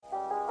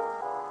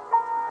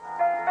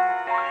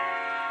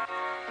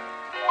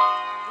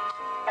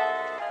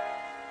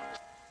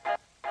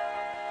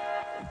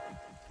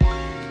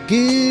Good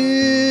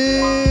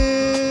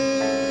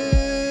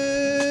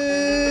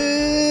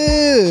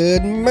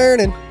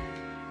morning.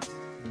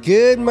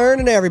 Good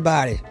morning,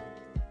 everybody.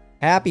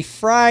 Happy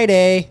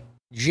Friday,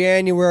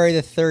 January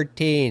the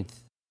 13th.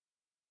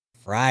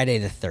 Friday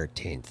the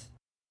 13th.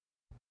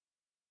 I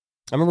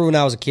remember when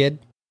I was a kid,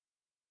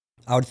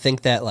 I would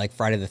think that like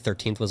Friday the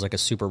 13th was like a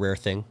super rare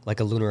thing, like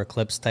a lunar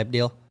eclipse type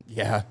deal.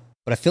 Yeah.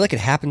 But I feel like it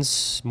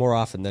happens more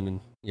often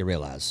than you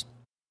realize.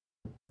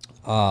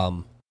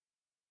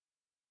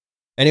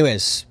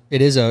 Anyways,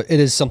 it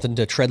is something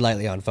to tread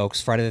lightly on,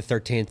 folks. Friday the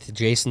 13th.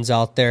 Jason's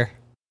out there.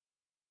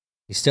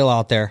 He's still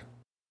out there,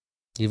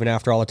 even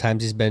after all the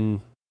times he's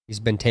been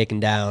taken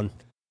down.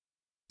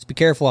 Just be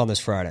careful on this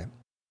Friday.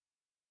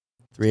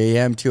 3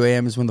 a.m., 2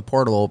 a.m. is when the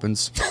portal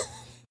opens.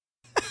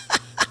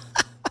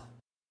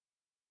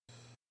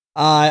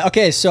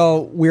 Okay,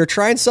 so we're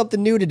trying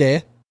something new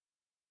today.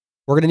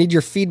 We're going to need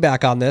your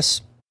feedback on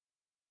this.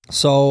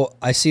 So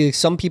I see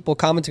some people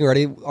commenting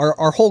already.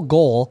 Our whole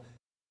goal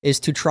is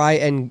to try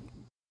and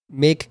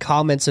make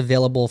comments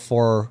available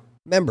for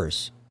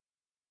members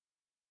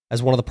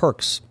as one of the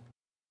perks.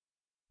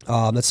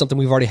 That's something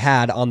we've already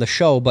had on the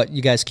show, but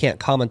you guys can't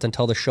comment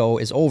until the show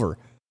is over.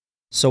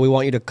 So we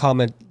want you to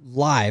comment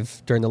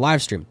live during the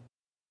live stream.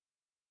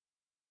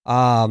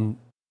 I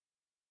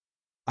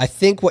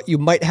think what you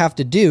might have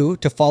to do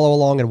to follow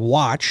along and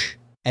watch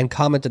and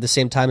comment at the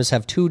same time is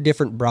have two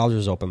different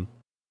browsers open.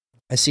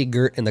 I see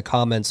Gert in the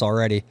comments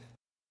already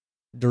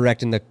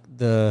directing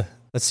the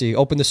let's see,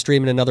 open the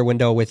stream in another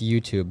window with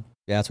YouTube.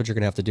 Yeah, that's what you're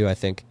going to have to do, I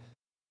think.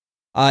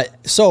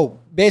 So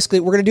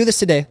basically, we're going to do this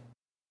today.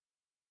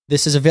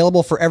 This is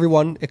available for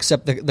everyone,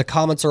 except the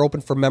comments are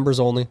open for members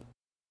only.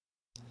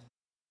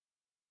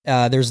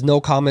 There's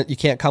no comment. You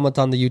can't comment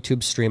on the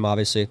YouTube stream,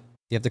 obviously.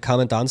 You have to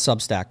comment on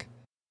Substack.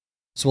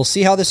 So we'll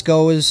see how this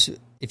goes.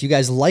 If you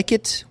guys like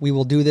it, we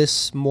will do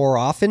this more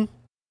often.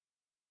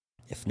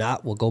 If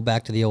not, we'll go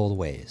back to the old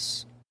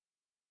ways.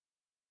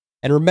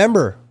 And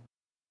remember,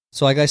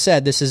 so like I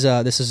said, this is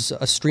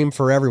a stream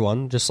for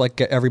everyone, just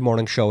like every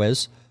morning show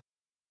is.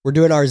 We're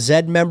doing our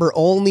Zed member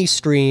only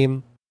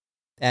stream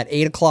at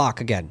 8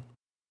 o'clock again.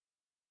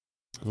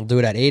 We'll do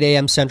it at 8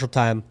 a.m. Central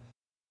Time.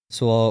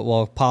 So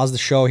we'll pause the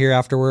show here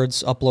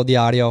afterwards, upload the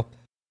audio,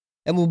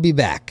 and we'll be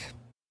back.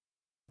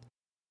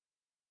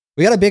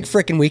 We got a big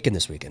freaking weekend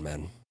this weekend,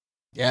 man.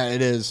 Yeah,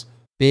 it is.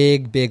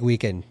 Big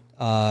weekend.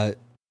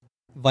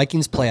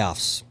 Vikings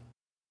playoffs.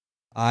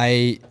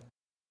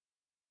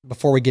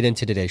 Before we get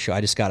into today's show,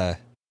 I'm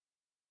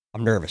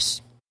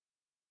nervous.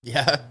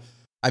 Yeah.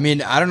 I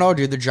mean, I don't know,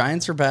 dude. The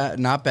Giants are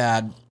not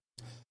bad.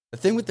 The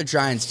thing with the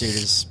Giants, dude,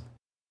 is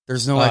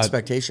there's no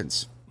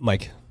expectations.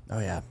 Mike. Oh,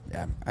 yeah.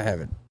 Yeah. I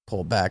have it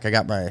pulled back. I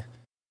got my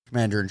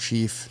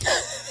commander-in-chief.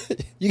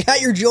 You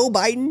got your Joe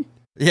Biden?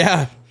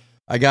 Yeah.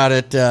 I got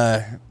it.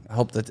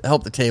 Help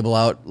the table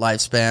out,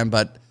 lifespan.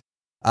 But,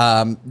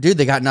 dude,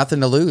 they got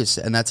nothing to lose,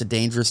 and that's a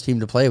dangerous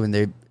team to play when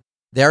they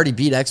already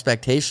beat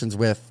expectations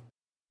with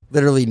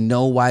literally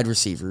no wide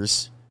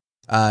receivers,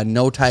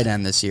 no tight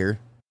end this year.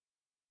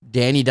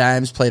 Danny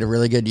Dimes played a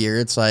really good year.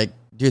 It's like,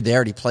 dude, they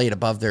already played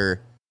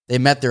they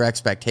met their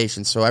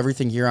expectations. So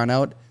everything here on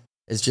out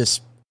is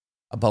just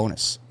a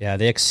bonus. Yeah,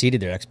 they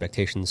exceeded their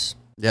expectations.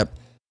 Yep.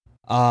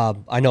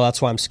 I know,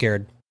 that's why I'm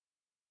scared.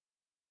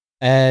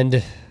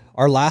 And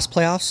our last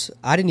playoffs,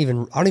 I don't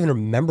even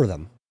remember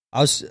them.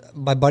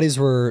 My buddies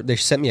they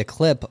sent me a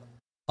clip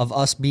of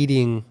us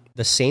beating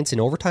the Saints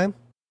in overtime.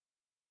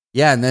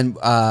 Yeah, and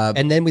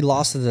then we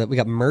lost we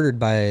got murdered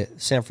by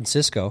San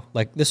Francisco.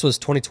 Like, this was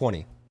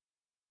 2020.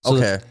 So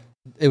okay.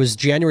 It was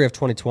January of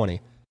 2020.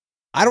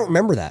 I don't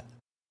remember that.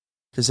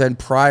 Because then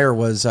prior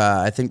was,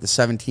 I think, the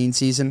 17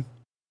 season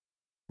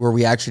where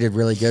we actually did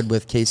really good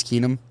with Case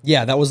Keenum.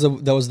 Yeah, that was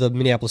the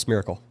Minneapolis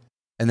Miracle.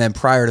 And then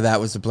prior to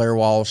that was the Blair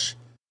Walsh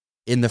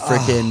in the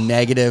freaking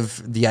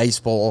negative, the Ice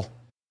Bowl.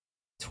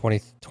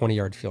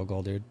 20-yard field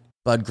goal, dude.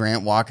 Bud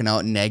Grant walking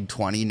out neg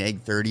 20,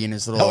 neg 30 in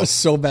his little... That was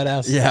so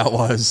badass. Yeah, it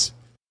was.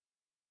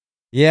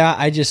 Yeah,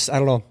 I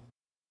don't know.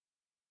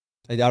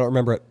 I don't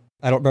remember it.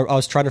 I don't remember. I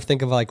was trying to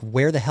think of, like,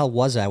 where the hell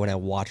was I when I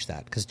watched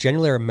that? Because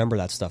generally I remember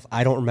that stuff.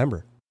 I don't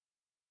remember.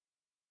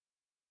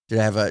 Did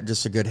I have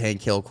just a good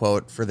Hank Hill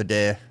quote for the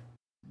day?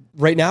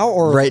 Right now?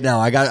 Or right now.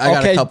 I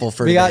got a couple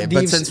for today.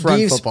 But since we're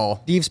on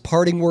football. Deve's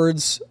parting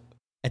words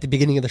at the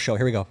beginning of the show.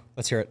 Here we go.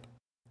 Let's hear it.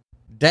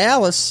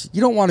 Dallas,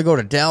 you don't want to go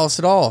to Dallas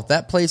at all.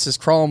 That place is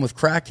crawling with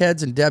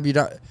crackheads and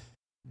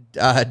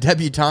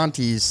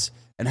debutantes,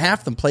 and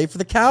half them play for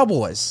the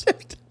Cowboys.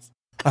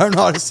 I don't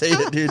know how to say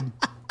it, dude.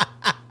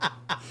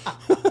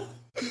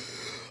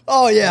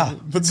 Oh, yeah.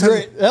 But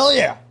great. Hell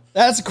yeah.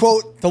 That's a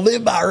quote to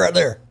live by right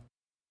there.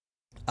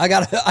 I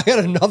got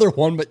another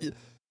one, but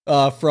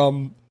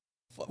from,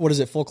 what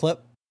is it, Full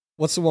Clip?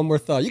 What's the one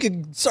with, you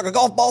can suck a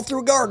golf ball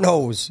through a garden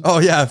hose? Oh,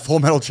 yeah, Full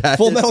Metal Jacket.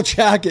 Full Metal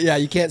Jacket, yeah,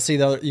 you can't say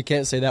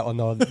that one,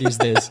 though, these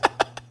days.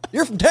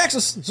 You're from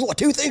Texas. There's only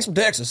two things from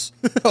Texas.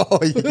 Oh,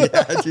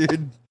 yeah,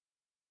 dude.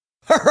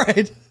 All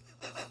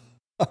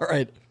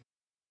right.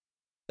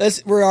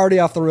 We're already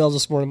off the rails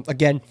this morning.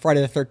 Again,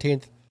 Friday the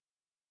 13th.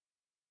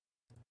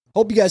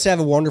 Hope you guys have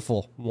a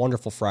wonderful,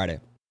 wonderful Friday.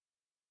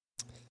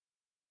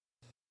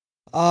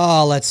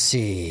 Let's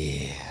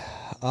see.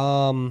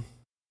 We'll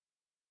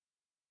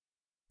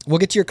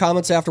get to your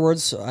comments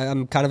afterwards.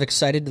 I'm kind of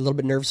excited, a little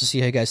bit nervous to see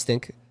how you guys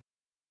think.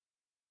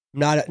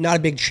 Not a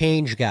big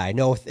change guy.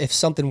 No, if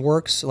something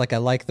works, like I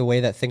like the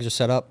way that things are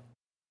set up.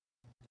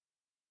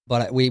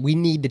 But we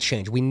need to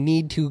change. We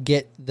need to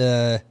get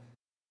the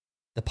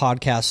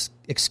podcast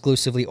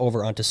exclusively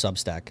over onto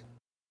Substack.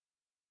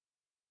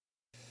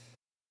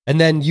 And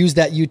then use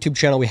that YouTube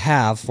channel we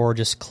have for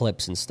just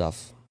clips and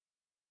stuff.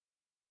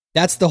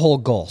 That's the whole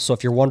goal. So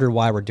if you're wondering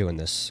why we're doing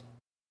this,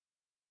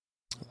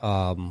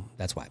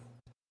 that's why.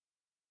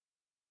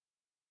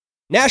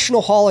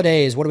 National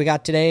holidays. What do we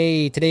got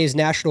today? Today is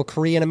National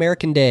Korean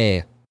American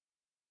Day.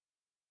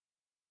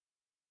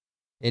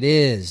 It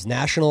is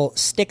National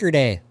Sticker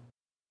Day.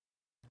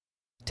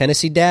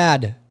 Tennessee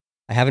Dad,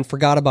 I haven't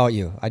forgot about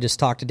you. I just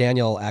talked to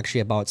Daniel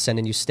actually about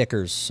sending you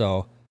stickers.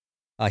 So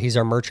he's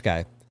our merch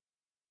guy.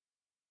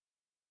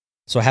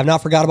 So I have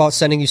not forgot about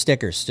sending you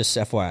stickers, just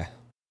FYI.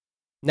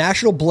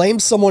 National Blame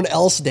Someone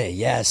Else Day.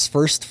 Yes,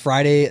 first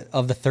Friday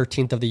of the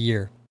 13th of the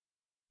year.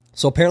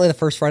 So apparently the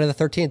first Friday of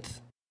the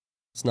 13th.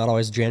 It's not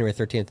always January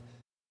 13th.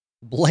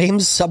 Blame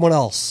someone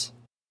else.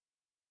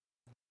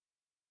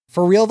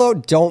 For real, though,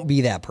 don't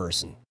be that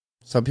person.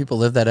 Some people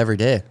live that every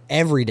day.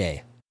 Every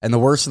day. And the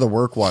worst of the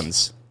work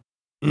ones.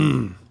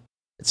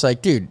 It's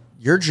like, dude,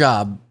 your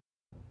job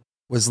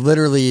was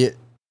literally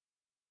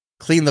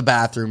clean the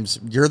bathrooms.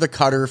 You're the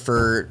cutter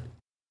for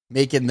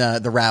making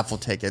the raffle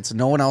tickets.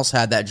 No one else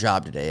had that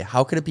job today.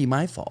 How could it be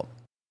my fault?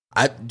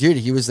 Dude,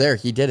 he was there.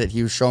 He did it.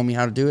 He was showing me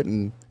how to do it,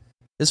 and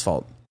his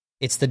fault.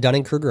 It's the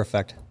Dunning-Kruger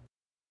effect.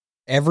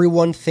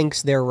 Everyone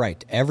thinks they're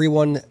right.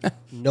 Everyone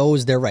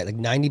knows they're right. Like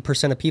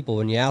 90% of people,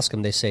 when you ask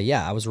them, they say,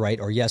 yeah, I was right,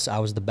 or yes, I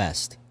was the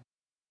best.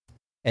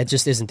 It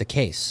just isn't the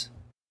case.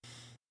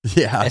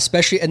 Yeah.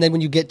 Especially, and then when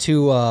you get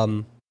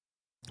to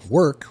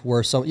work,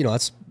 where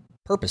that's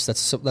purpose.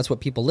 That's what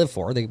people live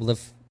for. They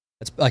live,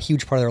 that's a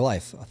huge part of their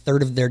life. A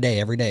third of their day,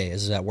 every day,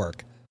 is at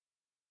work.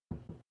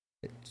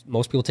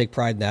 Most people take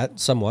pride in that,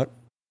 somewhat.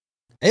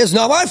 Hey, it's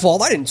not my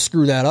fault. I didn't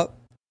screw that up.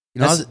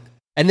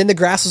 And then the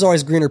grass is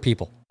always greener,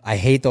 people. I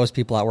hate those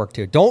people at work,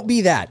 too. Don't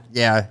be that.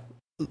 Yeah.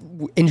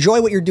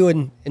 Enjoy what you're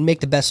doing and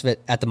make the best of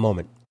it at the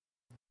moment.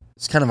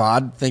 It's kind of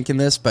odd thinking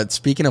this, but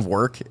speaking of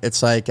work,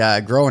 it's like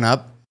growing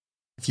up,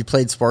 if you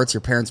played sports,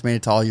 your parents made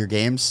it to all your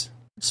games.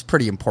 It's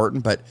pretty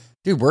important, but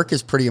dude, work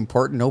is pretty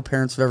important. No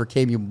parents have ever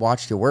came and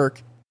watched you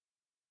work.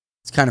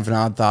 It's kind of an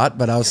odd thought,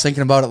 but I was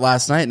thinking about it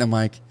last night, and I'm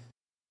like,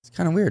 it's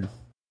kind of weird.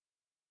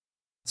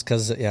 It's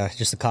because,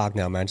 just a cog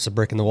now, man. Just a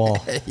brick in the wall.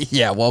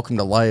 Yeah, welcome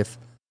to life.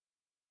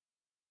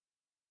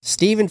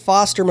 Stephen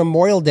Foster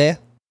Memorial Day.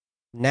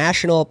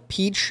 National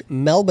Peach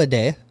Melba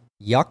Day.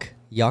 Yuck,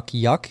 yuck,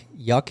 yuck,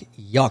 yuck,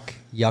 yuck,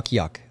 yuck,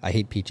 yuck. I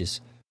hate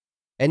peaches.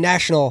 And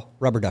National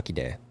Rubber Ducky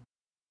Day.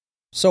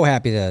 So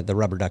happy the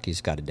Rubber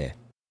Duckies got a day.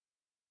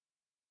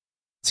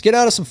 Let's get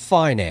out of some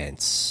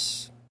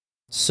finance.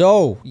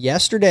 So,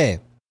 yesterday,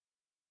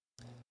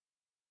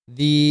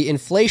 the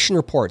inflation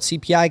report,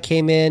 CPI,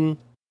 came in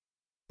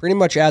pretty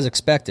much as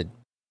expected.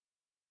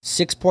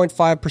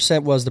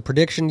 6.5% was the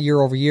prediction year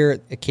over year.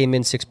 It came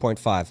in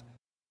 6.5%.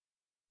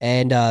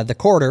 And the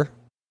quarter,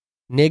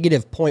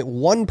 negative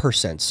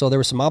 0.1%. So there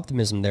was some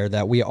optimism there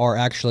that we are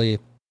actually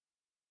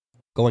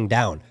going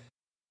down.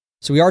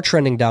 So we are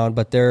trending down,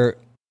 but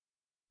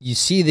you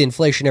see the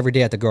inflation every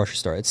day at the grocery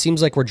store. It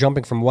seems like we're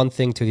jumping from one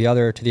thing to the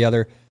other, to the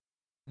other.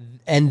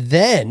 And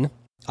then,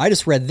 I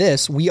just read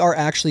this, we are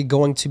actually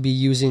going to be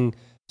using,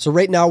 so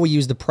right now we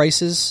use the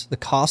prices, the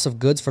cost of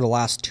goods for the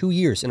last 2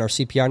 years in our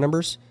CPI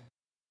numbers.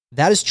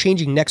 That is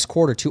changing next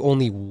quarter to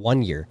only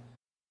 1 year.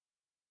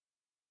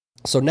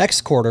 So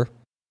next quarter,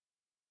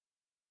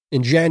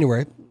 in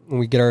January, when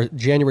we get our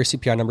January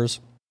CPI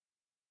numbers,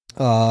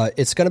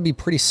 it's going to be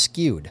pretty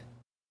skewed.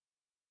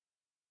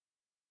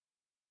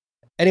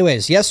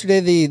 Anyways,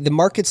 yesterday, the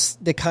markets,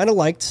 they kind of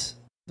liked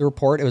the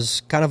report. It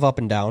was kind of up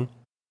and down.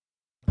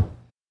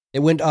 It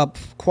went up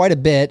quite a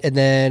bit, and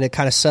then it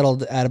kind of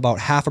settled at about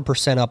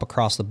 0.5% up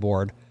across the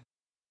board.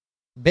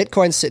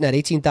 Bitcoin's sitting at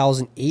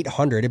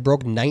 18,800. It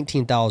broke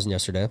 19,000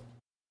 yesterday.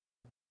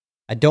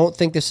 I don't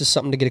think this is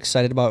something to get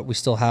excited about. We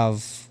still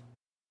have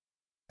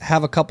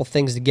a couple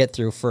things to get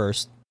through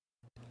first.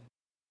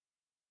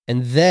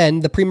 And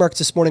then the pre-markets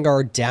this morning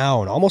are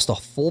down almost a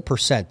full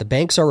percent. The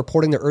banks are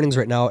reporting their earnings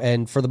right now,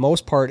 and for the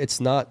most part, it's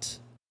not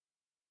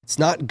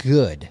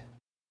good.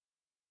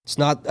 It's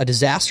not a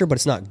disaster, but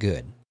it's not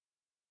good.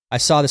 I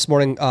saw this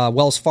morning,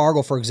 Wells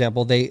Fargo, for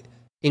example, they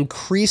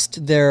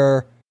increased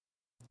their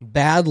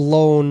bad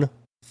loan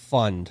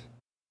fund,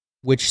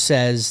 which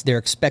says they're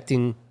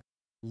expecting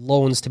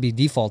loans to be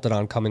defaulted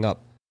on coming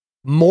up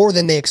more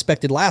than they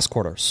expected last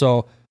quarter.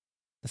 So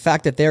the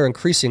fact that they're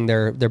increasing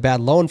their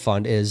bad loan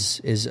fund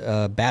is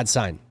a bad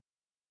sign.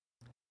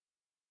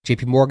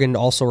 JP Morgan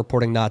also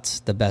reporting not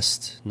the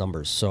best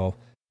numbers. So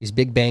these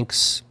big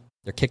banks,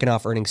 they're kicking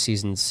off earnings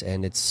seasons,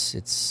 and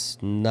it's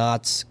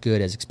not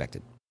good as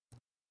expected.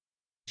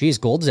 Geez,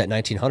 gold is at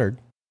 1,900.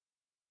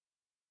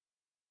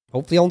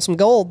 hopefully own some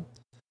gold.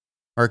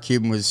 Mark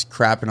Cuban was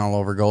crapping all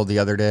over gold the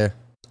other day.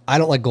 I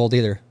don't like gold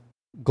either.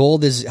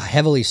 Gold is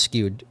heavily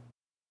skewed,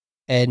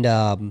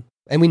 and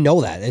we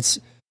know that. It's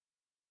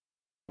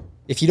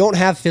if you don't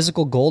have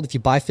physical gold, if you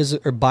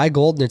buy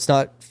gold and it's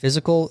not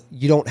physical,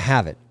 you don't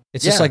have it.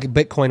 It's just like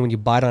Bitcoin when you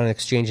buy it on an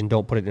exchange and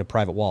don't put it in a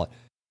private wallet.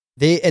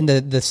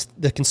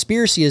 The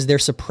conspiracy is they're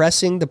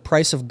suppressing the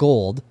price of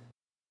gold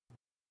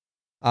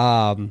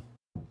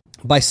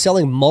by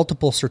selling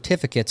multiple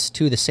certificates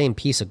to the same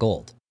piece of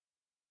gold.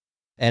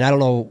 And I don't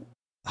know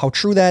how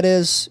true that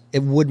is.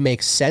 It would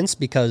make sense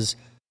because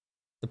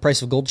the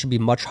price of gold should be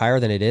much higher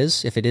than it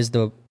is if it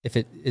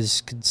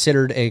is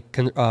considered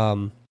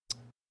an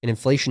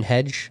inflation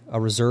hedge,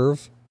 a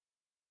reserve.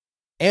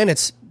 And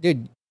it's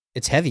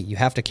heavy. You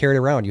have to carry it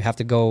around. You have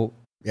to go.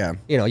 Yeah.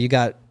 You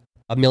got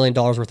 $1 million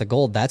worth of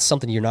gold. That's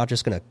something you're not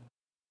just going to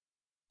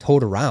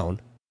tote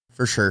around.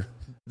 For sure.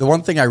 The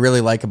one thing I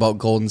really like about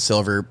gold and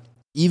silver,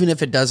 even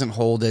if it doesn't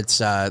hold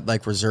its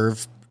like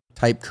reserve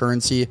type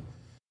currency,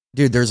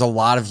 dude, there's a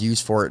lot of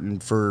use for it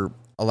and for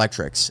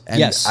electrics. And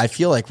yes. I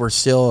feel like we're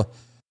still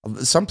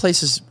some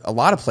places, a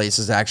lot of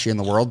places actually in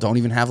the world don't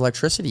even have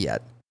electricity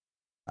yet.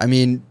 I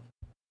mean,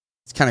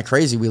 it's kind of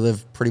crazy. We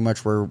live pretty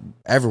much where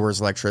everywhere's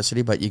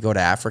electricity, but you go to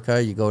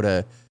Africa, you go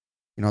to,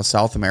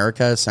 South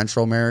America,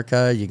 Central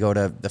America, you go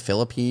to the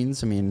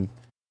Philippines. I mean,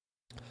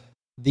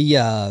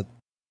 that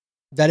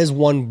is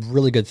one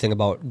really good thing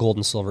about gold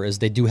and silver is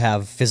they do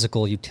have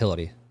physical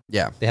utility.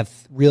 Yeah. They have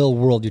real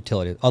world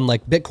utility.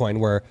 Unlike Bitcoin,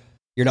 where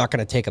you're not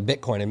going to take a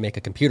Bitcoin and make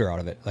a computer out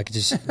of it. Like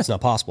it's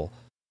not possible.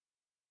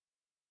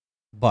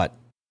 But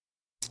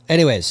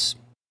anyways.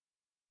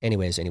 Let's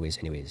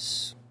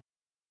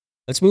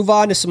move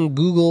on to some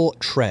Google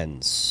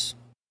Trends.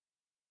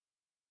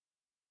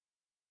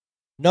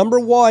 Number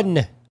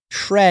 1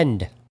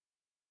 trend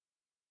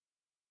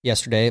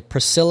yesterday,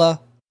 Priscilla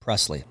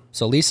Presley.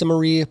 So Lisa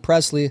Marie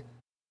Presley,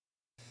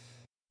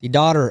 the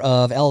daughter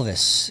of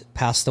Elvis,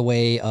 passed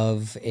away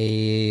of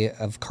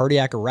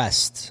cardiac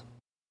arrest.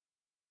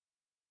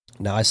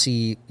 Now I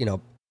see,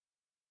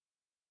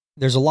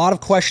 there's a lot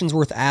of questions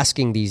worth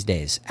asking these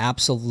days.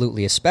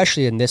 Absolutely,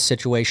 especially in this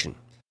situation.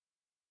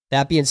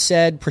 That being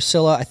said,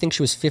 Priscilla, I think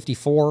she was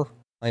 54.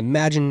 I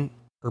imagine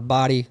her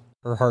body,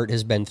 her heart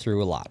has been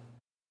through a lot.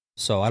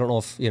 So I don't know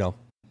if,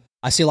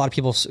 I see a lot of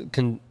people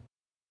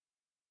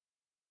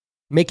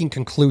making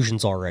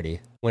conclusions already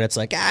when it's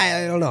like,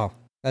 I don't know.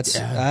 I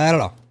don't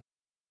know.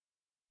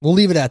 We'll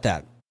leave it at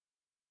that.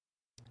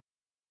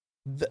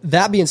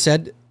 That being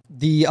said,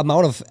 the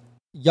amount of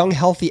young,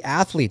 healthy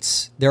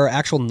athletes, there are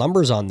actual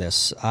numbers on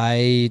this.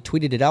 I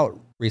tweeted it out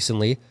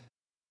recently.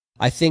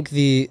 I think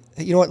you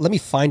know what? Let me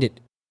find it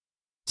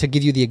to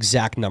give you the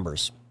exact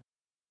numbers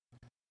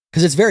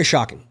because it's very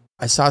shocking.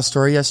 I saw a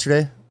story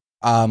yesterday.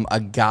 A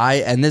guy,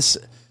 and this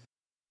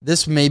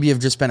maybe have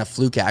just been a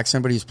fluke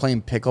accident, but he was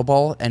playing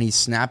pickleball and he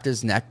snapped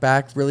his neck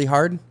back really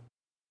hard.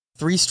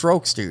 3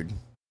 strokes, dude.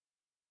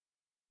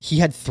 He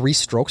had 3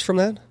 strokes from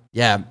that?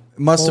 Yeah.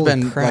 Must have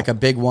been crap. like a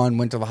big one,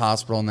 went to the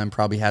hospital and then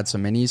probably had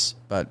some minis,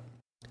 but.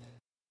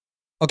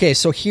 Okay,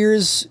 so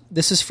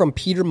this is from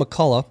Peter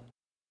McCullough.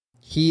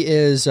 He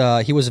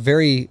was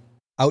very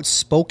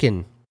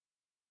outspoken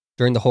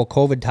during the whole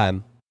COVID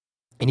time,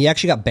 and he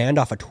actually got banned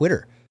off of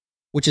Twitter,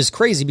 which is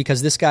crazy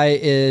because this guy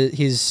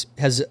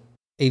has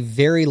a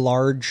very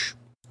large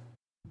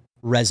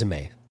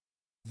resume,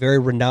 very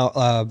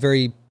renowned,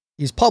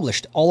 he's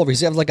published all over.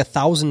 He's got like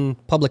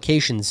 1,000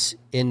 publications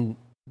in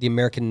the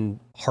American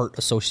Heart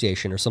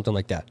Association or something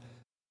like that.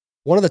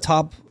 One of the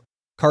top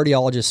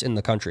cardiologists in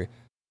the country.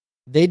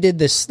 They did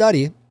this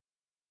study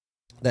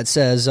that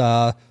says,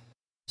 so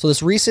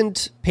this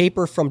recent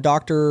paper from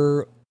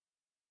Dr.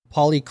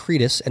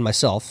 Polycretis and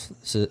myself,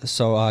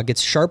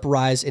 gets sharp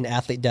rise in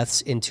athlete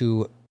deaths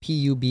into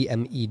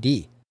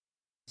PUBMED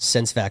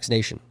since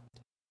vaccination.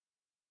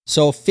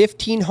 So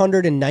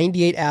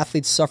 1,598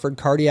 athletes suffered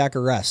cardiac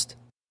arrest.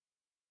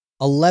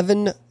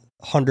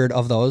 1,100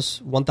 of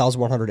those,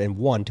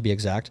 1,101 to be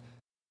exact,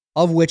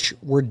 of which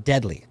were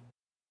deadly.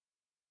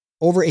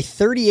 Over a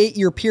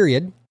 38-year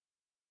period,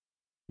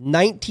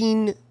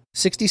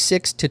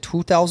 1966 to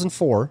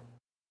 2004,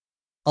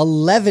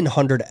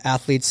 1,100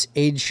 athletes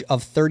age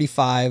less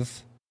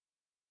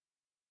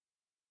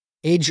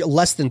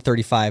than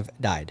 35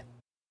 died.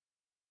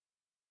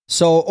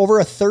 So over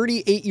a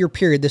 38-year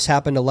period, this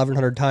happened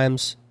 1,100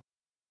 times.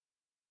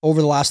 Over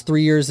the last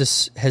 3 years,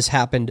 this has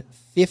happened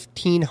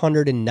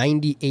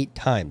 1,598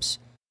 times.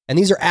 And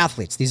these are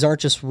athletes. These aren't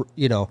just,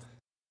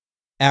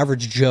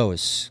 average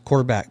Joes,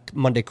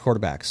 Monday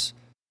quarterbacks.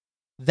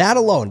 That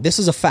alone, this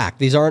is a fact.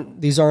 These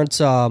aren't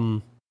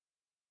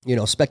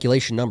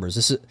speculation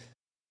numbers.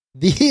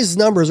 These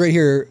numbers right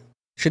here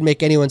should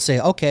make anyone say,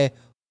 okay,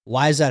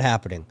 why is that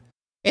happening?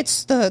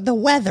 It's the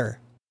weather.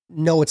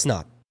 No, it's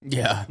not.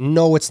 Yeah.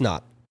 No, it's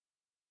not.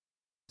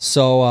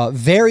 So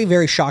very,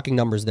 very shocking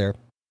numbers there.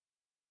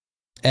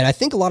 And I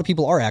think a lot of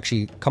people are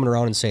actually coming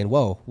around and saying,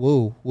 whoa,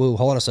 hold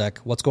on a sec.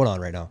 What's going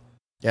on right now?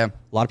 Yeah.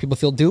 A lot of people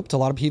feel duped. A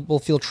lot of people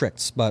feel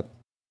tricked. But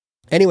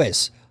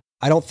anyways,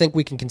 I don't think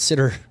we can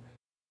consider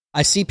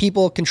I see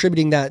people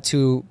contributing that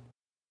to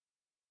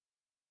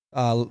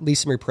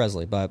Lisa Marie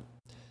Presley, but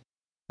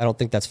I don't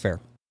think that's fair.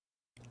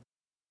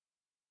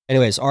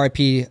 Anyways,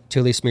 R.I.P.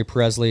 to Lisa Marie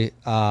Presley.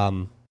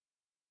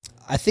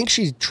 I think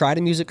she tried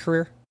a music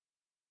career.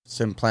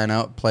 Didn't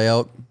play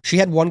out. She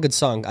had one good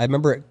song. I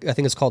remember. I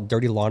think it's called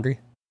 "Dirty Laundry."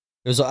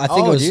 It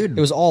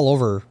was all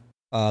over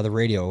the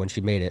radio when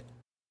she made it.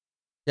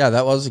 Yeah,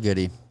 that was a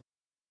goodie.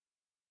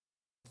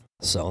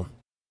 So,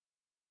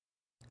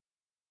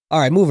 all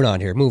right, moving on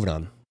here. Moving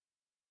on.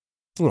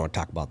 We want to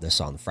talk about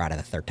this on Friday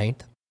the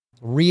 13th.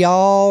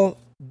 Real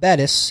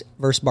Betis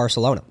versus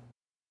Barcelona.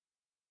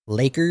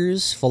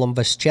 Lakers, Fulham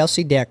versus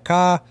Chelsea. Derek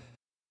Carr.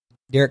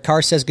 Derek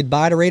Carr says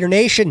goodbye to Raider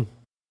Nation.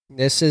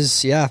 This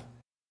is,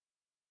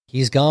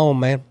 he's gone,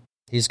 man.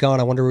 He's gone.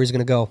 I wonder where he's going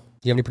to go. Do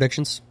you have any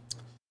predictions?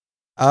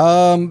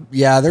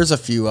 Yeah, there's a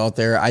few out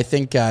there. I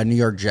think New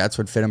York Jets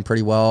would fit him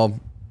pretty well.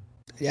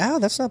 Yeah,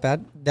 that's not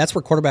bad. That's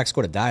where quarterbacks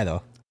go to die,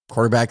 though.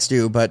 Quarterbacks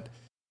do, but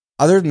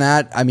other than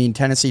that, I mean,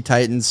 Tennessee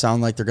Titans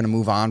sound like they're going to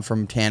move on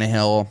from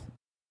Tannehill.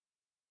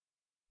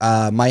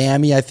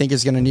 Miami, I think,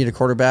 is going to need a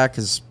quarterback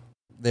because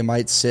they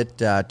might sit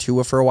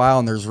Tua for a while,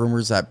 and there's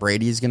rumors that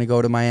Brady's going to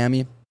go to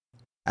Miami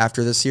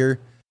after this year.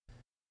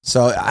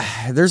 So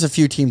there's a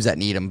few teams that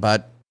need him,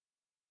 but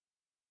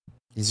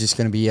he's just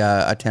going to be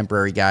a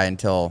temporary guy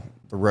until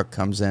the Rook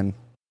comes in.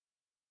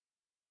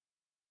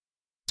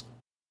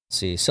 Let's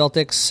see.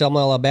 Celtics, Selma,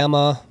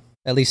 Alabama.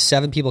 At least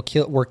 7 people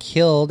were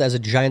killed as a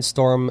giant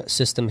storm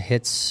system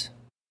hits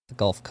the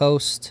Gulf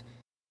Coast.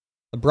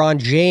 LeBron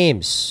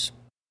James.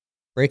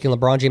 Breaking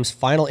LeBron James'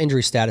 final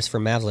injury status for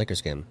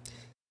Mavs-Lakers game.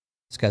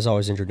 This guy's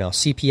always injured now.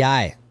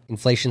 CPI.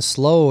 Inflation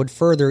slowed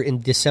further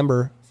in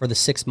December for the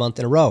 6th month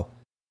in a row.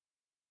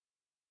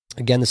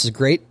 Again, this is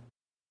great.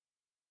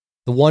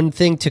 The one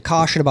thing to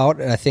caution about,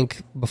 and I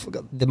think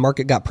the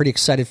market got pretty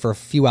excited for a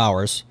few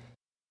hours,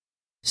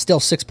 still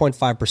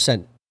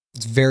 6.5%.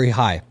 It's very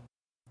high.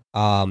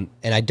 And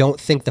I don't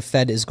think the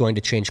Fed is going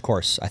to change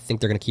course. I think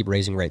they're going to keep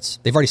raising rates.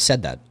 They've already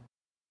said that.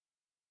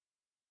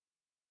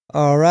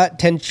 All right.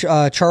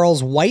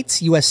 Charles White,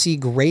 USC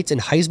great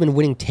and Heisman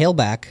winning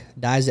tailback,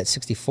 dies at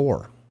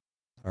 64.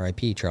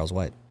 R.I.P. Charles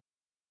White.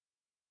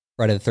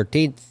 Friday the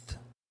 13th.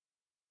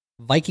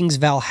 Vikings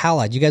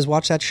Valhalla. Did you guys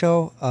watch that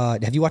show?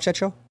 Have you watched that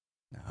show?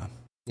 No.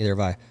 Neither have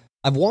I.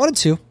 I've wanted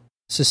to.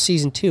 This is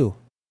season 2.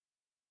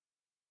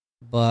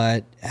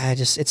 But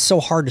it's so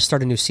hard to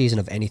start a new season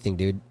of anything,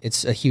 dude.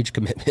 It's a huge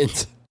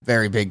commitment.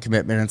 Very big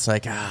commitment. It's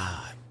like,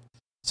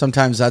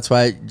 sometimes that's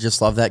why I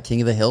just love that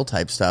King of the Hill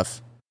type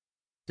stuff.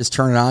 Just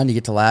turn it on, you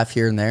get to laugh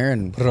here and there.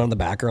 And put it on the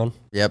background.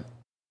 Yep.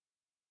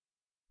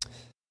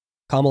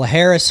 Kamala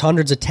Harris,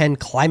 hundreds of 10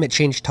 climate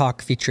change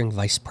talk featuring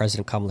Vice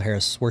President Kamala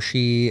Harris, where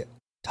she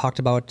talked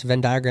about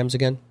Venn diagrams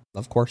again,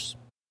 of course.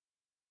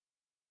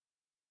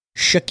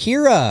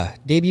 Shakira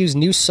debuts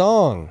new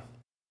song.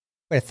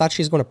 Wait, I thought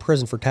she was going to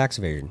prison for tax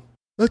evasion.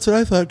 That's what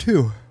I thought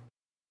too.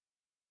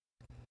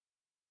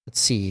 Let's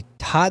see.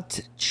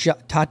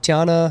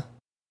 Tatiana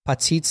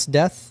Petit's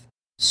death.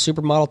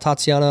 Supermodel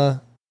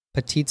Tatiana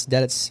Petit's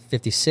dead at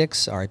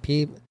 56.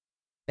 R.I.P.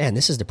 Man,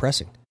 this is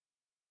depressing.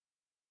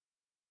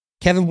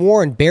 Kevin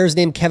Warren, Bears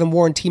named Kevin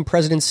Warren team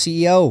president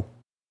CEO.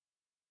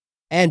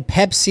 And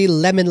Pepsi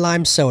lemon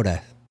lime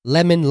soda.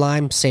 Lemon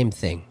lime, same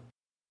thing.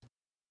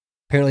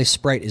 Apparently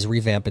Sprite is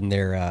revamping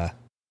their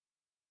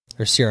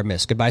Sierra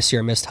Mist. Goodbye,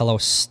 Sierra Mist. Hello,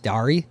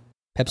 Starry.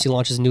 Pepsi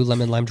launches new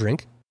lemon lime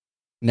drink.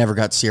 Never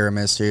got Sierra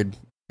Mist, dude.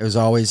 It was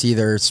always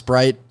either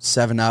Sprite,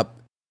 7-Up,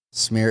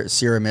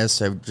 Sierra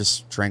Mist. I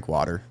just drank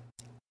water.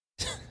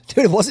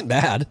 Dude, it wasn't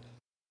bad.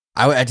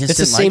 I just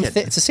didn't like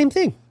it. It's the same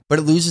thing. But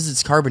it loses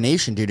its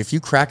carbonation, dude. If you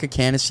crack a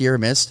can of Sierra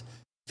Mist,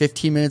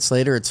 15 minutes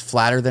later, it's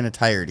flatter than a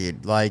tire,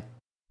 dude. Like,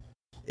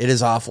 it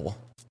is awful.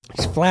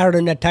 It's flatter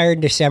than a tire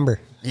in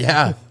December.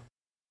 Yeah.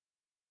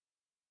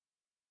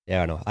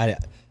 Yeah, I know. I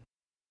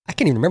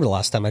can't even remember the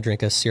last time I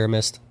drank a Sierra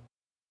Mist.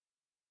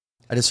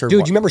 I just heard.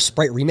 Dude, you remember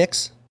Sprite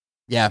Remix?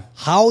 Yeah.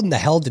 How in the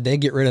hell did they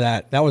get rid of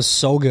that? That was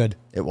so good.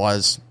 It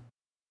was.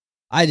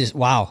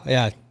 Wow.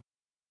 Yeah.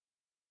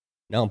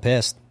 Now I'm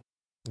pissed.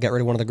 Got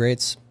rid of one of the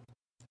greats.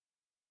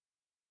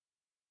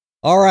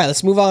 All right,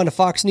 let's move on to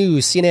Fox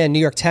News, CNN, New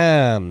York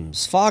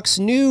Times. Fox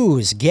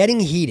News getting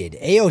heated.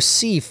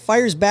 AOC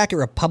fires back at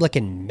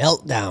Republican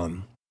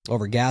meltdown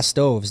over gas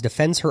stoves,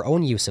 defends her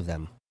own use of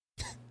them.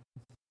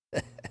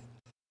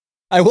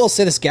 I will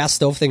say this gas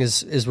stove thing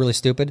is really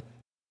stupid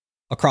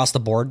across the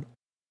board.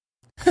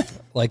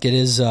 Like it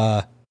is,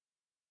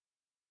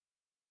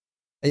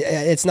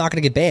 it's not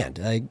going to get banned.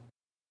 Like,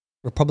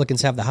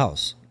 Republicans have the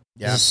House.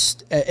 Yeah.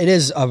 It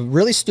is a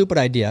really stupid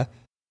idea.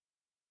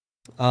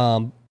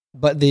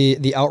 But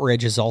the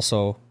outrage is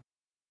also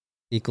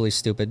equally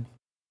stupid.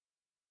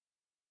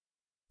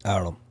 I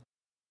don't know.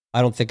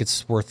 I don't think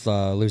it's worth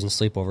losing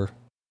sleep over.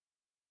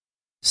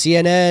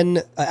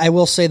 CNN, I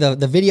will say the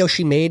video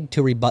she made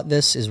to rebut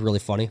this is really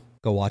funny.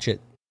 Go watch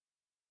it.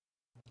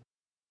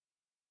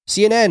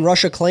 CNN,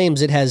 Russia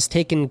claims it has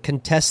taken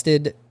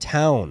contested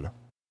town.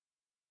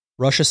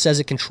 Russia says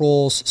it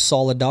controls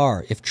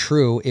Soledar. If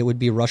true, it would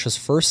be Russia's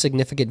first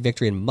significant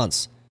victory in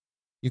months.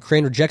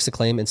 Ukraine rejects the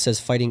claim and says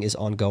fighting is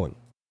ongoing.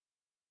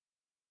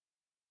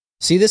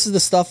 See, this is the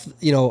stuff,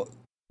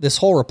 this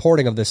whole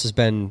reporting of this has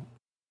been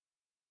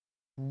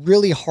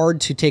really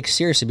hard to take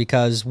seriously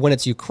because when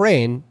it's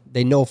Ukraine,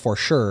 they know for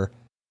sure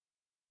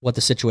what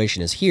the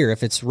situation is. Here,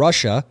 if it's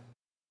Russia,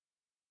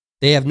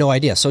 they have no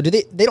idea. So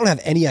they don't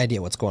have any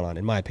idea what's going on,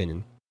 in my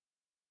opinion.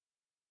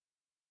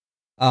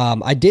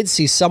 I did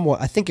see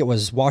someone, I think it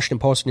was Washington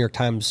Post, New York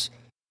Times,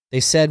 they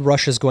said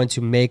Russia's going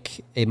to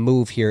make a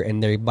move here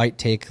and they might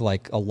take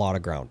like a lot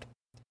of ground.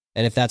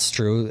 And if that's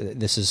true,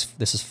 this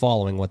is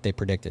following what they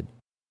predicted.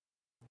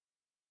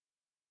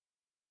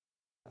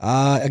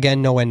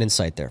 Again, no end in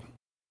sight there.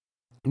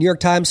 New York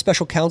Times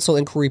special counsel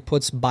inquiry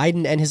puts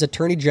Biden and his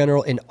attorney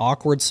general in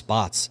awkward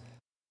spots.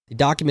 The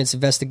documents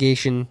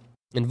investigation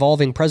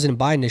involving President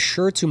Biden is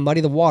sure to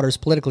muddy the waters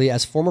politically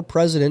as former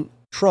President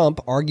Trump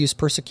argues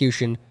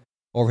persecution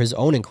over his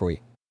own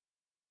inquiry.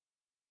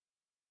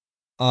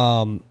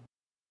 And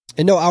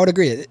no, I would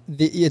agree.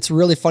 It's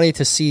really funny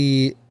to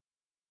see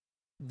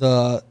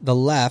the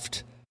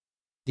left,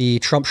 the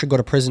Trump should go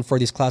to prison for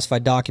these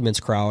classified documents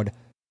crowd,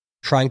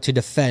 trying to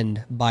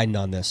defend Biden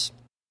on this.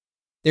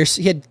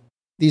 He had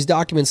these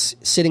documents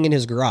sitting in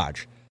his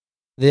garage.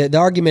 The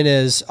argument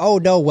is, oh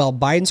no, well,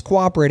 Biden's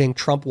cooperating,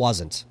 Trump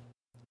wasn't.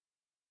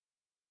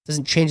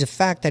 Doesn't change the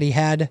fact that he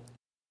had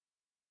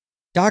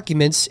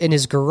documents in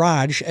his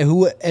garage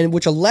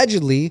which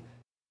allegedly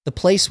the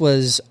place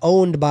was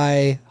owned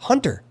by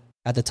Hunter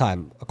at the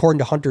time, according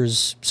to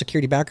Hunter's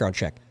security background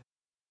check,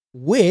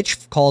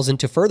 which calls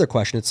into further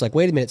question. It's like,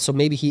 wait a minute, so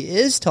maybe he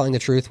is telling the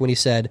truth when he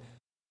said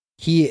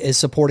he is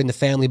supporting the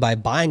family by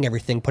buying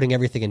everything, putting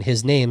everything in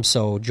his name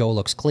so Joe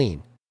looks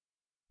clean.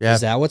 Yeah.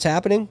 Is that what's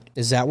happening?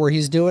 Is that where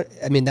he's doing?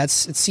 I mean, it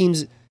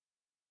seems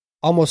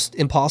almost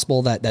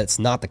impossible that that's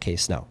not the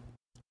case now.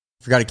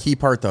 Forgot a key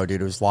part though,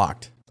 dude. It was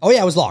locked. Oh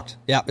yeah, it was locked.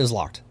 Yeah, it was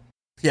locked.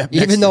 Yeah.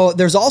 Even though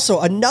there's also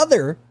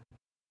another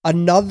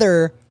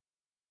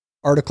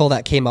article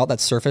that came out that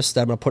surfaced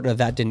that I'm going to put in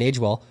that didn't age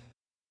well.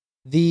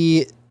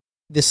 The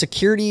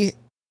security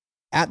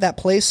at that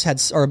place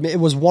it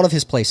was one of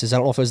his places. I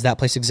don't know if it was that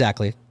place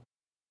exactly.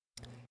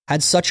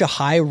 Had such a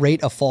high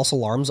rate of false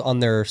alarms on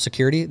their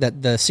security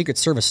that the Secret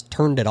Service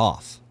turned it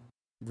off.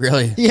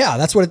 Really? Yeah,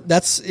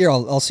 that's here.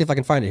 I'll see if I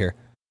can find it here.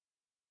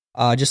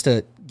 Just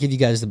to give you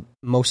guys the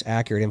most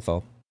accurate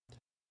info.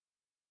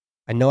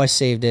 I know I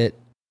saved it.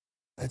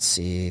 Let's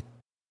see.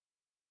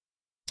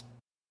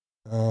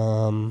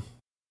 Nope,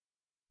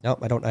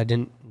 I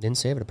didn't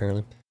save it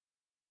apparently.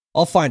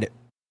 I'll find it.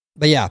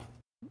 But yeah,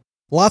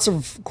 lots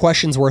of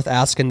questions worth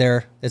asking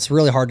there. It's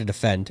really hard to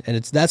defend,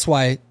 and that's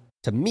why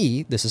to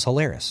me this is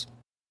hilarious.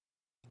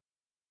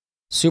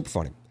 Super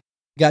funny.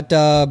 Got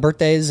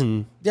birthdays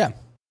and yeah,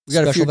 we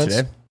got a few events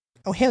today.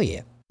 Oh hell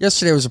yeah!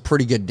 Yesterday was a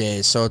pretty good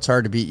day, so it's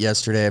hard to beat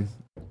yesterday.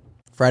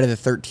 Friday the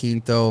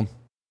 13th though.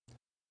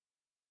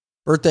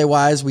 Birthday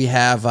wise, we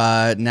have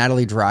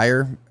Natalie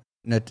Dreyer,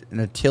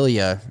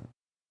 Natalia.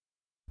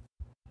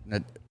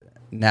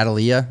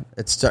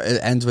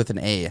 It ends with an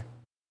A.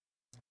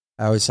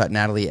 I always thought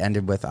Natalie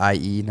ended with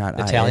IE, not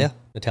Natalia.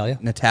 IA.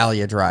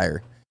 Natalia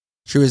Dreyer.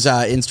 She was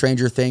in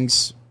Stranger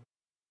Things.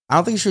 I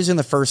don't think she was in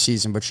the first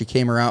season, but she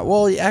came around.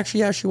 Well,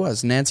 actually, yeah, she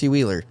was. Nancy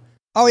Wheeler.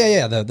 Oh,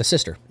 yeah, the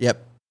sister.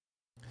 Yep.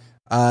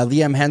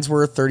 Liam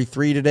Hemsworth,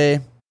 33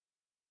 today.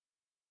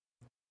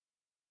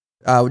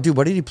 Dude,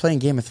 what did he play in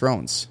Game of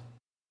Thrones?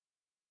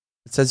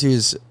 It says he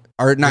was,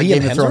 or not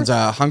Liam Game of Thrones,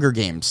 Hunger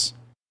Games.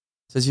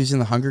 It says he was in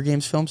the Hunger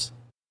Games films.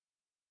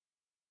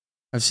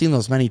 I've seen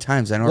those many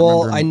times. I don't remember.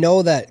 Well, I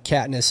know that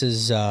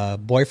Katniss's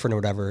boyfriend or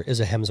whatever is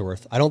a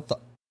Hemsworth. I don't.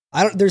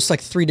 There's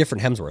like 3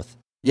 different Hemsworth.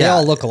 They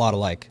all look a lot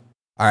alike.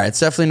 All right, it's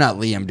definitely not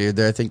Liam, dude.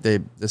 I think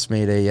this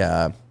made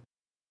a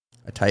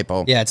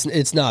typo. Yeah,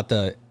 it's not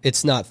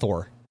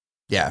Thor.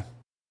 Yeah.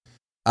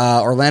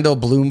 Orlando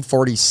Bloom,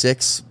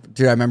 46.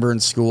 Dude, I remember in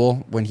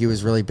school when he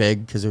was really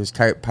big because it was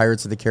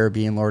Pirates of the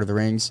Caribbean, Lord of the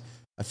Rings.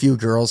 A few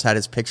girls had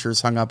his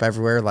pictures hung up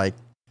everywhere, like,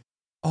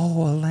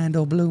 oh,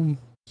 Orlando Bloom.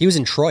 He was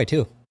in Troy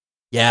too.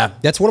 Yeah,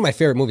 that's one of my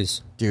favorite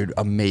movies. Dude,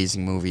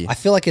 amazing movie. I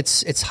feel like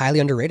it's highly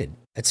underrated.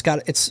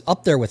 It's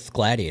up there with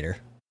Gladiator.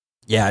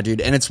 Yeah, dude,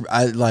 and it's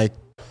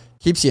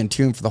keeps you in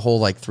tune for the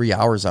whole 3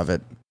 hours of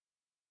it.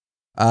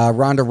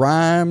 Rhonda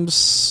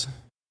Rhimes,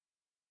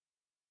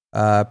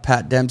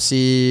 Pat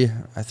Dempsey.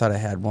 I thought I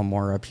had one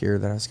more up here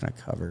that I was going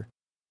to cover.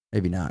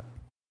 Maybe not.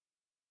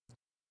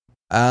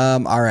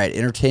 All right,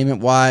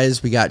 entertainment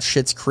wise, we got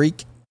Schitt's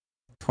Creek,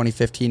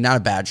 2015. Not a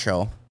bad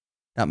show.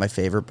 Not my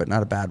favorite, but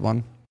not a bad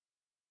one.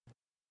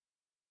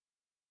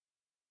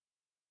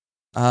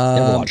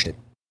 Never watched it.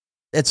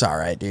 It's all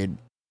right, dude.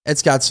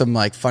 It's got some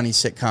funny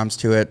sitcoms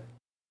to it.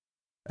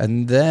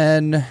 And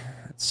then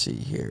let's see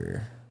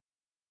here.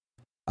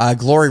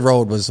 Glory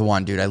Road was the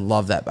one, dude. I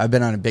love that. I've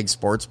been on a big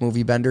sports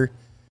movie bender.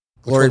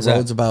 Glory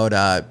Road's about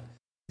the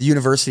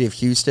University of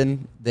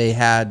Houston. They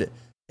had,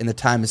 in the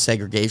time of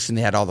segregation,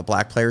 they had all the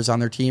black players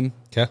on their team.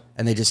 Okay.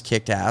 And they just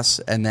kicked ass.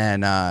 And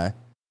then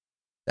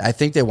I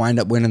think they wind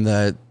up winning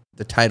the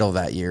title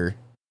that year,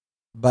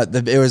 but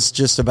it was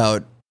just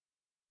about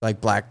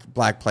like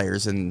black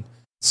players and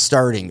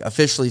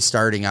officially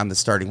starting on the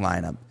starting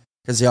lineup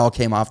because they all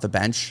came off the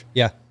bench.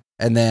 Yeah.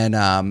 And then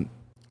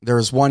there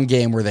was one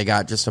game where they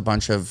got just a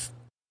bunch of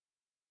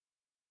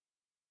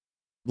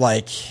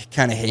like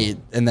kind of hate,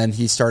 and then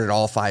he started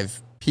all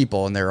 5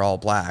 people and they're all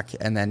black,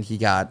 and then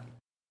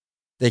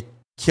they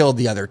killed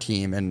the other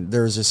team, and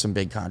there was just some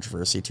big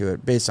controversy to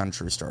it based on a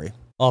true story.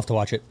 I'll have to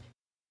watch it.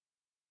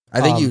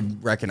 I think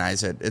you'd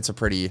recognize it. It's a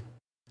pretty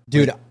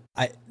dude.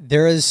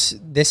 This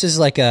is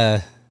like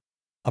a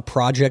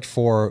project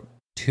for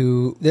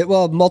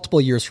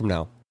multiple years from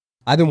now.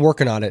 I've been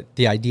working on it,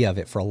 the idea of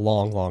it, for a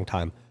long, long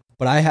time.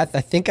 But I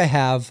think I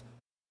have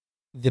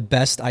the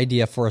best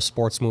idea for a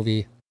sports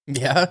movie.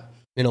 Yeah,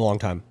 in a long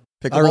time.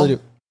 Pickleball? I really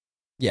do.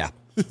 Yeah.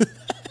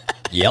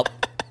 Yep.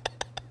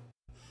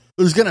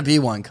 There's gonna be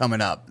one coming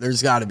up.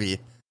 There's got to be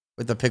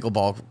with the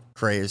pickleball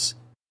craze,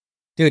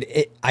 dude.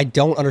 I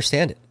don't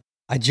understand it.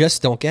 I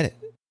just don't get it.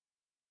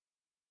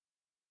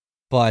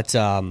 But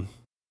I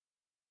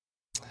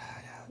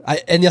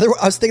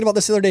was thinking about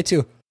this the other day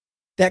too.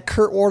 That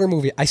Kurt Warner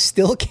movie, I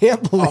still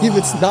can't believe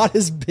it's not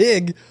as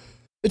big.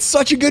 It's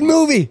such a good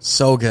movie.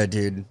 So good,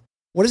 dude.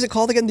 What is it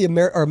called again? The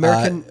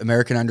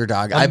American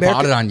Underdog. I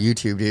bought it on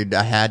YouTube, dude.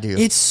 I had to.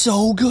 It's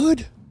so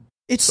good.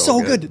 It's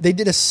so good. They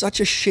did such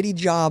a shitty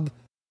job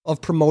of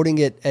promoting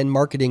it and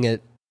marketing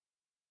it.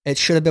 It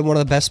should have been one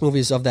of the best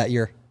movies of that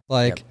year.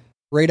 Like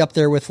right up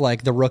there with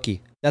like The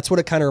Rookie. That's what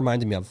it kind of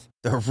reminded me of.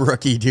 The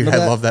Rookie, dude.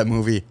 I love that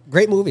movie.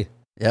 Great movie.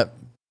 Yep.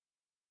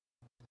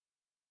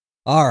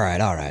 All right.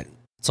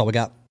 That's all we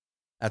got.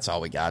 That's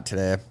all we got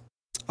today.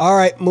 All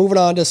right, moving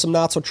on to some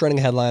not so trending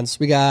headlines.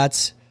 We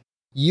got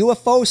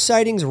UFO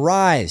sightings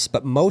rise,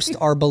 but most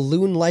are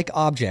balloon-like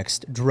objects,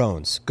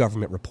 drones,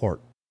 government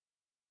report.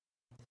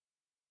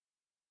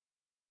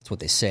 That's what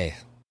they say.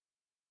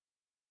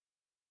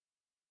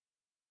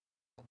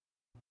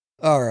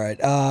 All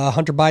right.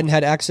 Hunter Biden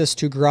had access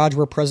to garage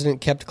where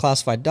president kept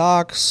classified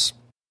docs.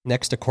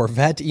 Next, a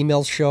Corvette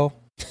emails show.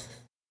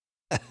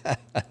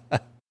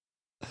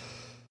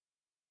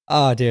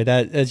 Oh, dude,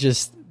 that's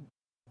just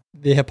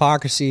the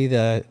hypocrisy,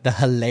 the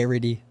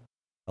hilarity.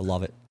 I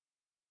love it.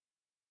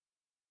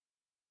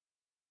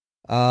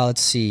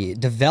 Let's see.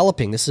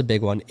 Developing, this is a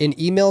big one. In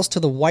emails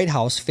to the White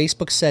House,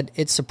 Facebook said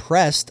it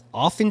suppressed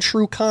often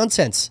true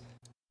contents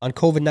on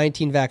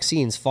COVID-19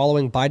 vaccines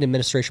following Biden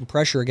administration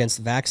pressure against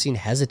vaccine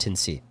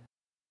hesitancy.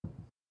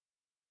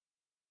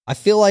 I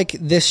feel like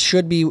this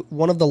should be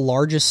one of the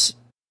largest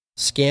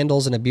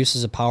scandals and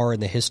abuses of power in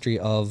the history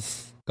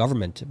of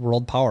government,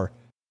 world power.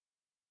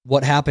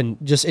 What happened,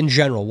 just in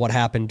general, what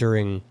happened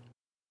during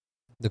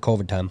the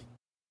COVID time.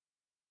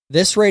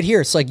 This right here,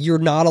 it's like you're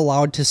not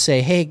allowed to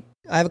say, hey,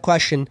 I have a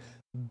question,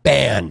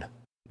 ban.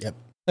 Yep.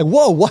 Like,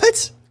 whoa,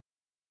 what?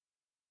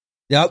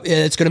 Yeah,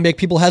 it's going to make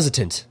people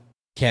hesitant.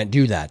 Can't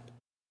do that.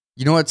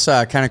 You know what's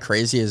kind of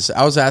crazy is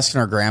I was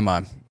asking our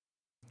grandma,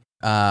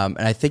 and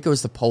I think it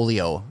was the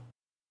polio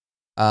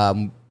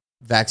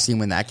vaccine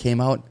when that came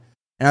out.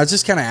 And I was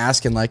just kind of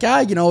asking, like,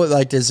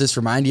 does this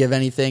remind you of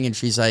anything? And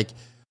she's like,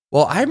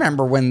 well, I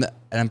remember and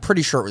I'm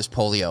pretty sure it was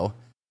polio.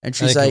 And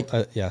she's like,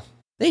 yeah.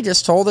 They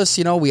just told us,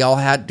 we all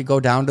had to go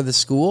down to the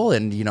school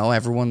and,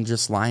 everyone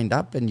just lined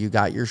up and you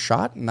got your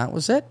shot and that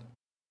was it.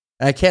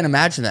 And I can't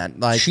imagine that.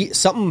 Like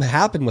something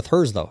happened with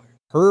hers though.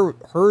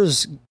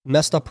 Hers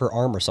messed up her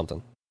arm or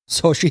something.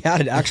 So she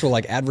had an actual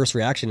adverse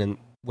reaction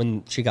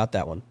when she got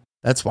that one.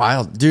 That's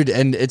wild, dude.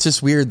 And it's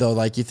just weird though.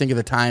 Like you think of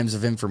the times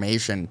of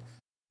information.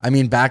 I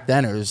mean, back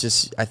then it was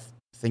just, I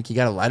think you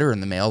got a letter in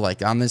the mail,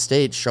 like on this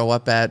date, show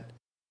up at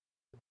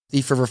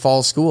Thief River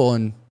Falls School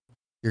and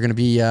you're going to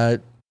be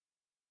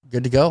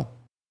good to go.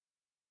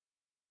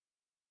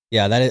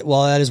 Yeah,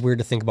 that is weird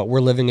to think about.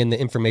 We're living in the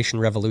information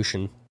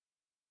revolution,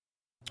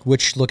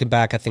 which looking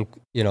back, I think,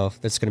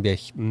 that's going to be a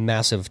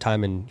massive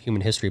time in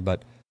human history,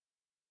 but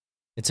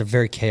it's a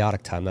very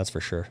chaotic time, that's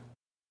for sure.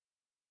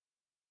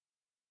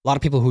 A lot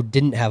of people who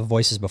didn't have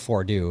voices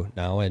before do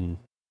now, and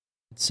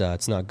it's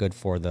not good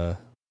for the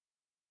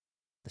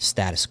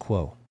status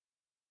quo.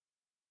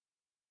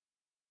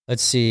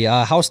 Let's see.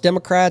 House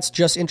Democrats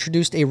just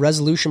introduced a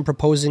resolution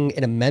proposing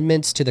an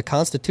amendment to the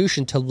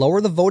Constitution to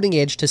lower the voting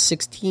age to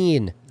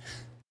 16. This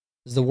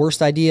is the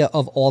worst idea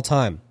of all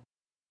time.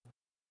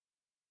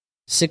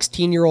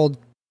 16-year-old,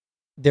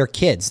 they're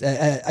kids.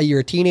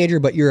 You're a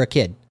teenager, but you're a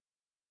kid.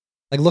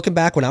 Like looking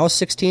back when I was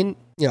 16,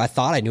 I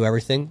thought I knew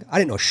everything. I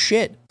didn't know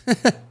shit.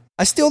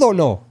 I still don't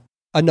know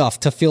enough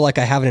to feel like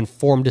I have an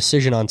informed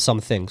decision on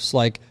some things.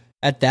 Like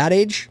at that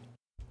age,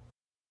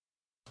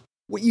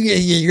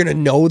 you're going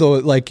to know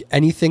though,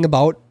 anything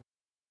about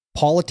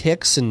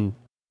politics and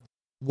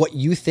what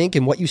you think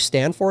and what you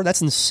stand for.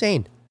 That's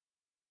insane.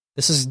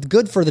 This is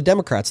good for the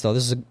Democrats though.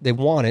 They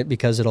want it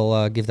because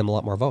it'll give them a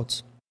lot more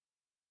votes.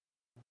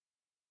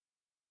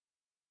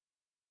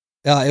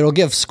 It'll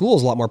give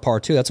schools a lot more power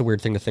too. That's a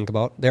weird thing to think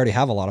about. They already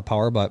have a lot of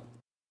power, but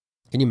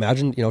can you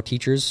imagine,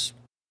 teachers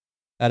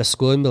at a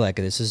school and be like,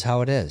 this is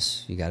how it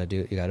is. You got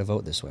to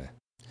vote this way.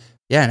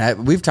 Yeah,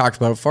 and we've talked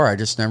about it before. I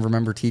just never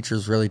remember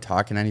teachers really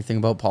talking anything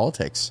about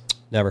politics.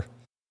 Never.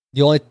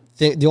 The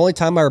only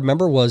time I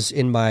remember was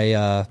in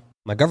my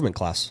my government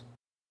class.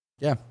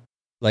 Yeah.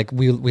 Like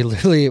we were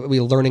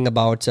learning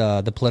about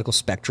the political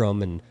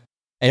spectrum, and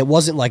it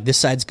wasn't like this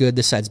side's good,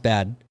 this side's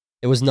bad.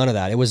 It was none of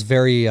that. It was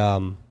very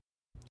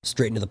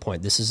straight and to the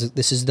point. This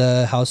is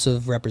the House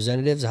of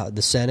Representatives,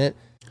 the Senate,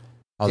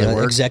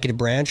 executive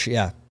branch.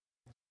 Yeah,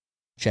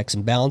 checks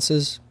and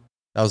balances.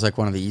 That was like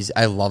one of the easy.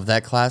 I love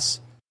that class.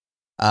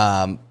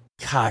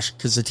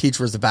 Because the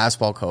teacher was the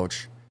basketball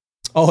coach.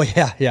 Oh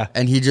yeah.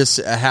 And he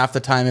just half the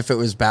time, if it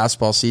was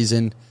basketball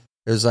season,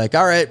 it was like,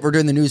 all right, we're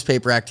doing the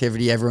newspaper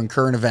activity. Everyone,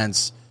 current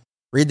events.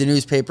 Read the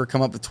newspaper,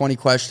 come up with 20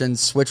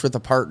 questions, switch with a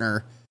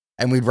partner,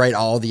 and we'd write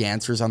all the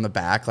answers on the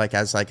back, like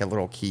as like a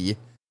little key.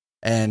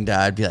 And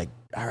I'd be like,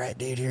 all right,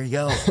 dude, here you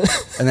go.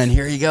 And then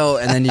here you go.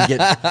 And then you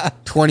get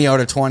 20 out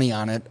of 20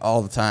 on it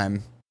all the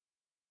time.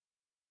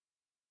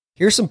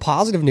 Here's some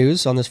positive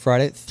news on this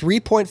Friday.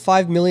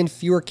 3.5 million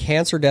fewer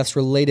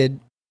cancer-related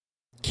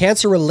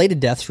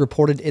deaths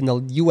reported in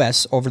the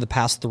U.S. over the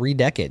past 3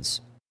 decades.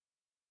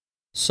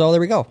 So there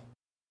we go.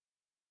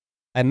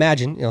 I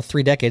imagine,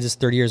 3 decades is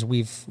 30 years.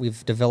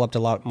 We've developed a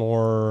lot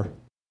more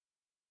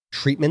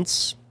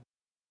treatments.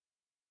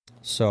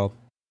 So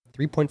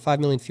 3.5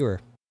 million fewer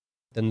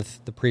than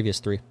the previous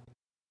 3.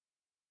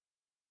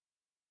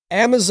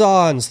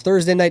 Amazon's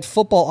Thursday Night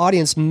Football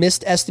audience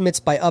missed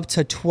estimates by up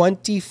to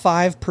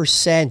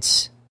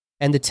 25%,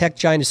 and the tech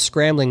giant is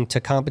scrambling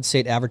to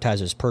compensate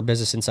advertisers, per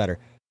Business Insider.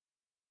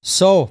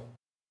 So,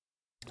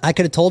 I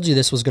could have told you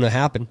this was going to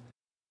happen.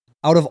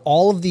 Out of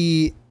all of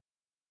we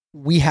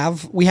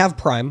have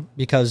Prime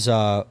because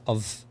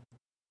of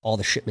all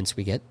the shipments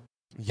we get,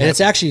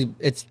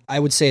 and I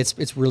would say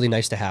it's really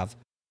nice to have.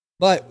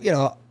 But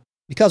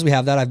because we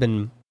have that, I've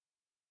been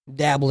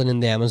dabbling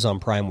in the Amazon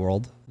Prime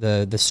world,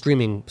 the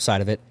streaming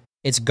side of it.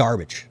 It's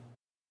garbage.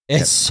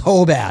 It's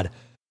so bad.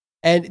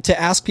 And to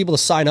ask people to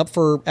sign up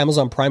for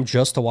Amazon Prime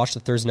just to watch the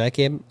Thursday night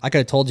game, I could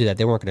have told you that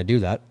they weren't going to do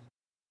that.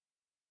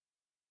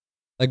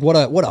 Like what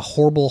a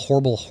horrible,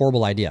 horrible,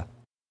 horrible idea.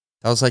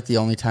 That was like the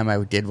only time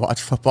I did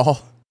watch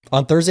football.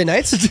 On Thursday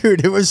nights?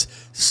 Dude, it was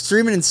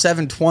streaming in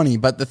 720,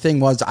 but the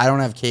thing was, I don't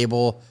have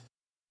cable.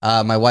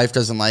 My wife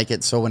doesn't like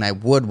it, so when I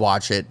would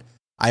watch it,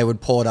 I would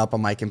pull it up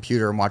on my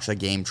computer and watch the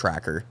game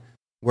tracker.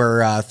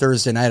 Where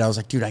Thursday night, I was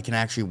like, dude, I can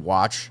actually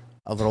watch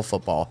a little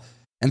football.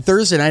 And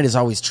Thursday night is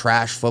always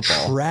trash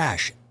football.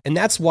 Trash. And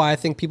that's why I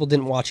think people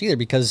didn't watch either,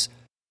 because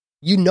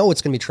it's going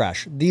to be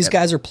trash. These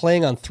guys are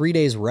playing on 3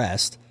 days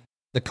rest.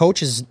 The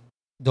coaches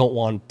don't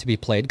want to be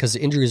played because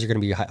the injuries are going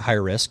to be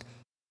higher risk.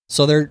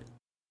 So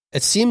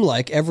it seemed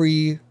like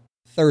every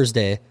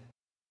Thursday,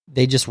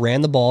 they just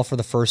ran the ball for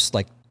the first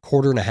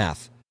quarter and a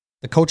half.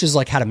 The coaches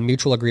had a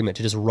mutual agreement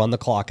to just run the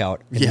clock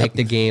out and make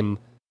the game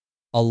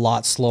a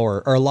lot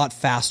slower or a lot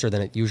faster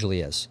than it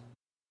usually is.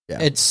 Yeah.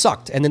 It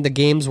sucked. And then the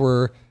games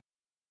were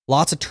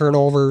lots of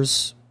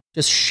turnovers,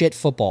 just shit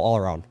football all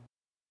around.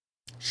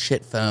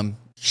 Shit football.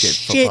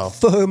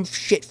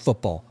 Shit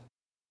football.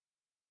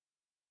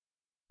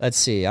 Let's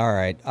see. All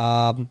right.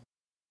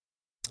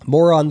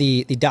 More on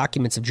the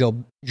documents of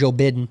Joe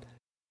Biden.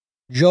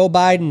 Joe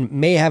Biden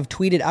may have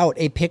tweeted out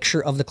a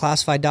picture of the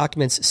classified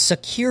documents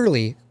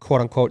securely,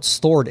 quote unquote,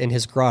 stored in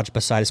his garage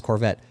beside his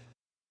Corvette.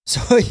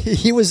 So I think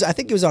he was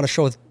on a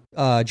show with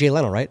Jay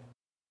Leno, right?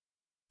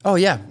 Oh,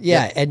 yeah.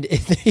 Yeah, and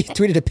he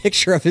tweeted a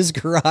picture of his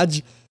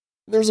garage.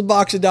 There's a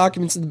box of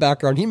documents in the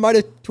background. He might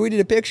have tweeted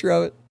a picture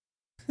of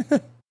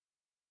it.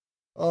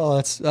 Oh,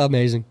 that's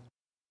amazing.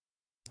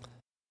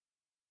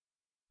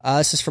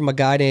 This is from a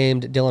guy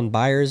named Dylan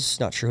Byers.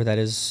 Not sure who that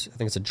is. I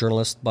think it's a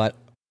journalist. But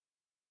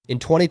in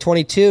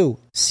 2022,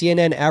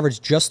 CNN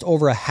averaged just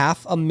over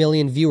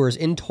 500,000 viewers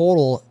in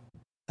total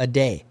a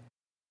day,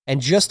 and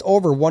just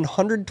over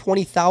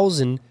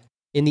 120,000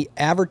 in the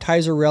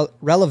advertiser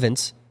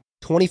relevance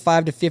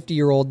 25 to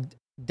 50-year-old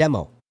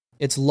demo.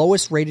 Its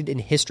lowest rated in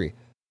history.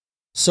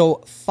 So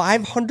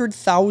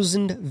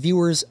 500,000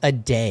 viewers a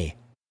day.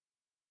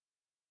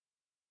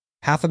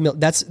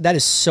 500,000. That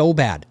is so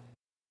bad.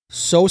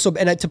 So,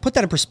 and to put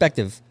that in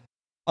perspective,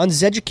 on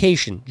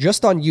Zeducation,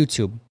 just on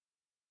YouTube,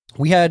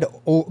 we had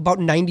about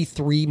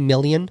 93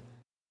 million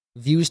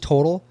views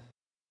total.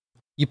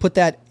 You put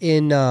that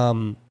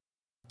in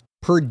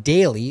per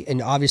daily,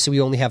 and obviously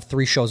we only have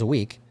 3 shows a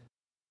week.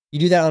 You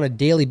do that on a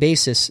daily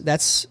basis,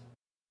 that's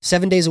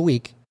 7 days a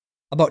week,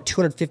 about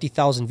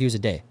 250,000 views a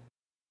day.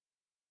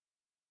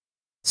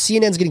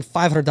 CNN's getting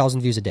 500,000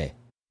 views a day.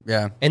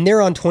 Yeah. And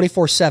they're on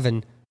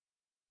 24/7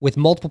 with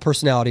multiple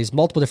personalities,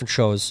 multiple different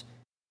shows.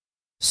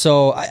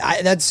 So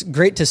that's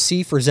great to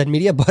see for Zed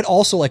Media, but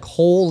also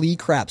holy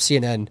crap,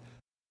 CNN,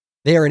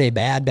 they are in a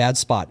bad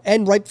spot.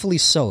 And rightfully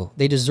so.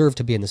 They deserve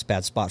to be in this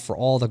bad spot for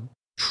all the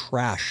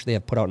trash they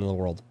have put out in the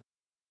world.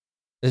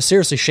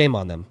 Seriously, shame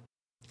on them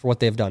for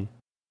what they've done.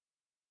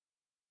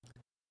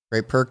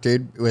 Great perk,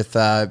 dude, with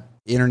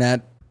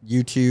internet,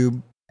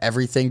 YouTube,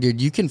 everything,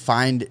 dude. You can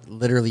find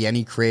literally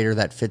any creator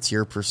that fits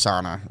your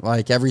persona.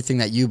 Everything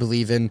that you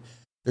believe in,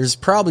 there's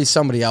probably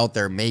somebody out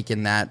there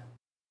making that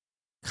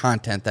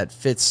content that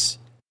fits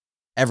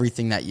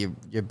everything that you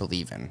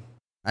believe in.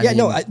 I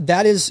mean,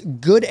 that is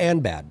good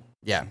and bad.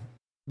 Yeah.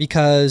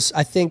 Because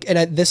I think,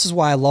 and this is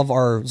why I love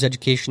our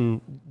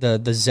Zeducation,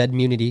 the Zed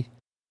community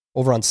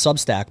over on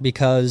Substack,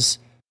 because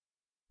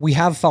we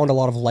have found a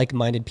lot of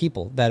like-minded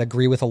people that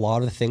agree with a lot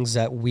of the things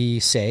that we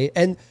say.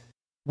 And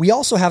we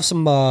also have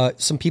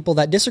some people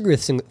that disagree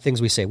with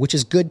things we say, which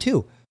is good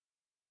too.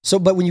 So,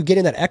 but when you get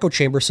in that echo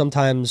chamber,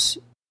 sometimes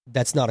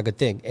that's not a good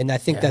thing. And I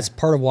think that's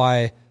part of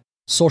why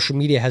social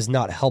media has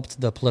not helped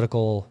the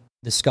political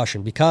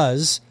discussion,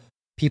 because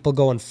people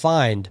go and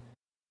find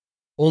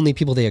only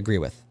people they agree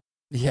with.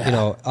 Yeah. You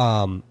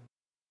know,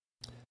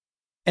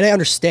 and I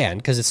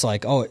understand, because it's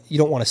like, oh, you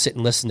don't want to sit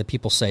and listen to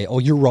people say, oh,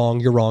 you're wrong,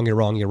 you're wrong, you're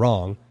wrong, you're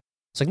wrong.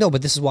 It's like, no,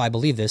 but this is why I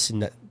believe this,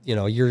 and that, you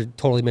know, you're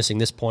totally missing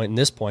this point and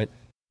this point.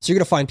 So you're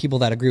going to find people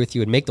that agree with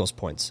you and make those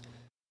points.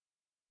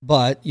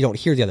 But you don't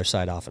hear the other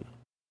side often.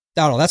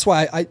 I don't know. That's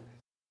why I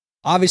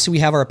obviously we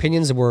have our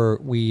opinions and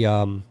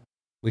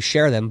we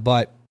share them,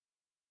 but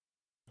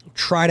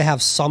try to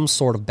have some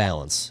sort of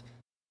balance.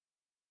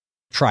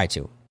 Try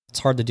to. It's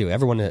hard to do.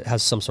 Everyone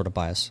has some sort of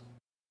bias.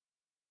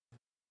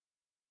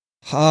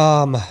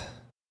 On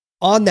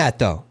that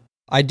though,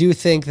 I do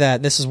think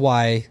that this is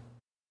why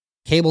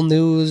cable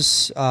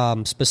news,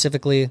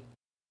 specifically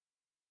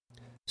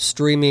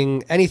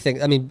streaming,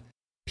 anything. I mean,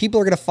 people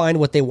are going to find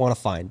what they want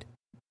to find.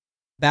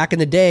 Back in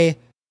the day,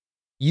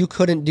 you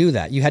couldn't do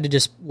that. You had to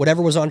just,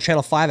 whatever was on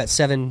Channel 5 at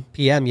 7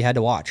 p.m., you had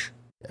to watch.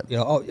 Yep. You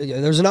know, oh,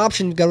 there's an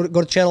option to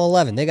go to Channel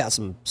 11. They got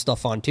some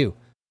stuff on too.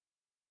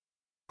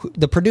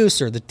 The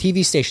producer, the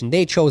TV station,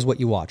 they chose what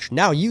you watch.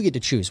 Now you get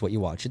to choose what you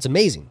watch. It's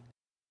amazing.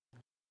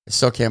 I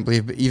still can't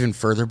believe, but even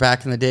further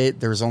back in the day,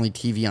 there was only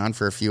TV on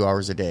for a few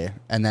hours a day.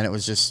 And then it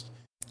was just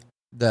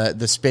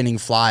the spinning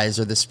flies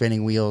or the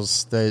spinning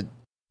wheels, the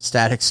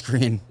static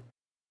screen.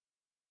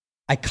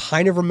 I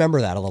kind of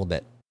remember that a little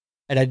bit.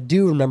 And I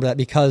do remember that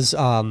because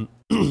I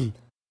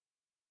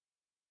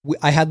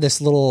had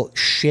this little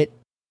shit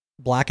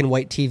black and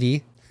white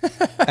TV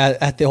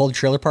at the old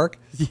trailer park.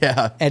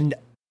 Yeah. And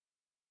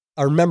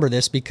I remember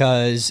this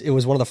because it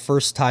was one of the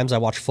first times I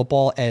watched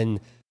football, and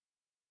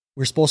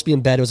we were supposed to be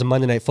in bed. It was a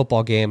Monday Night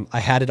Football game. I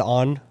had it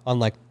on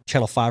like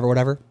Channel 5 or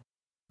whatever.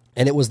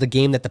 And it was the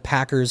game that the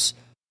Packers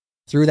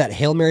threw that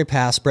Hail Mary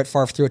pass. Brett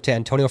Favre threw it to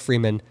Antonio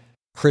Freeman.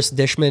 Chris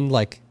Dishman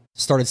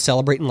started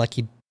celebrating like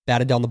he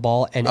batted down the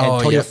ball, and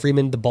Antonio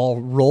Freeman, the ball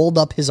rolled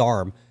up his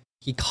arm.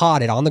 He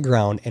caught it on the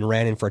ground and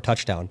ran in for a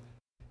touchdown.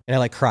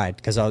 And I cried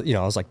because I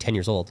was like 10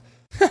 years old.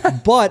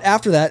 But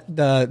after that,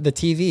 the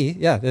TV,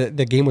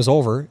 the game was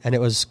over, and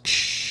it was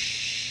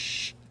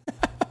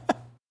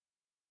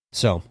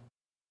so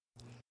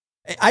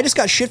I just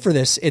got shit for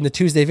this in the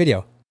Tuesday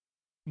video.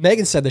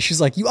 Megan said that.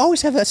 She's like, you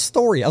always have that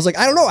story. I was like,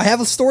 I don't know. I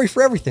have a story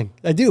for everything.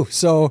 I do.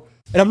 So,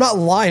 and I'm not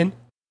lying.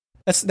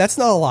 That's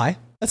not a lie.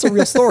 That's a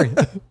real story.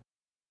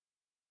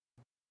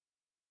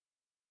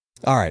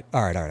 All right.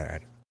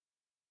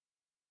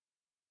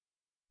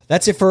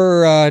 That's it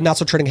for not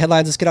so trending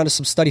headlines. Let's get on to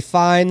some study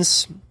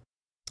finds,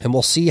 and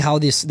we'll see how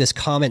this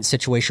comment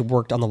situation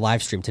worked on the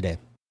live stream today.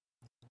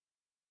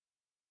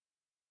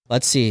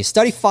 Let's see.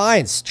 Study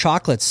finds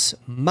chocolate's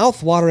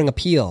mouth-watering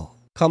appeal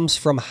comes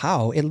from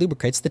how it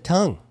lubricates the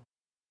tongue.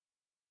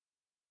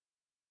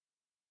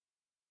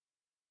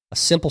 A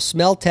simple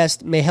smell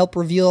test may help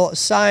reveal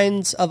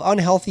signs of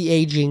unhealthy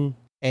aging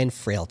and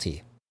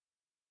frailty.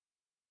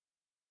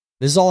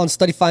 This is all on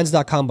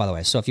studyfinds.com, by the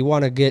way. So if you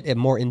want to get a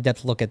more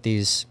in-depth look at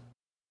these,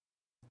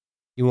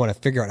 you want to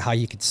figure out how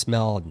you can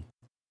smell and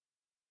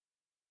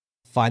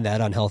find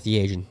that unhealthy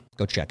aging,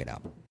 go check it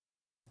out.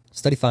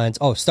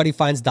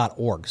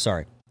 Studyfinds.org,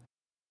 sorry.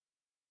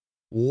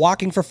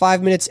 Walking for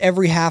 5 minutes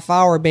every half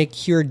hour may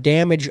cure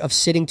damage of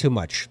sitting too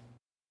much.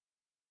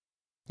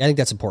 I think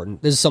that's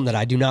important. This is something that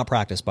I do not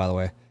practice, by the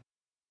way.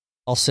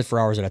 I'll sit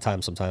for hours at a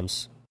time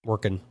sometimes,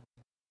 working.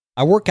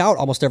 I work out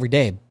almost every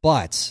day,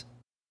 but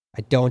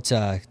I don't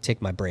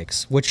take my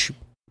breaks, which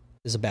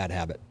is a bad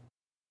habit.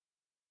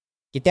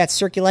 Get that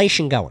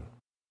circulation going.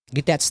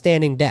 Get that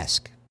standing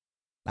desk.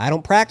 I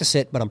don't practice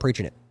it, but I'm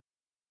preaching it.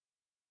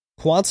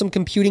 Quantum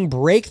computing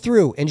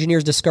breakthrough.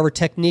 Engineers discover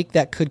technique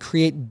that could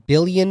create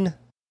billion-bit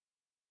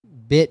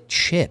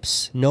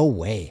chips. No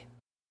way.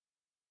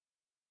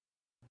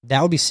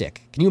 That would be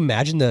sick. Can you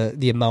imagine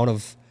the amount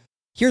of...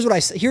 Here's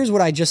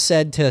what I just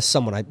said to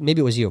someone. Maybe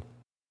it was you.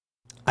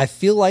 I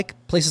feel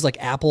like places like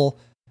Apple,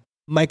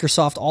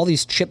 Microsoft, all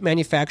these chip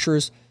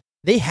manufacturers,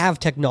 they have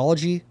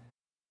technology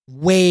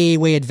way,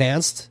 way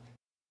advanced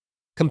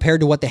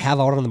compared to what they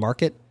have out on the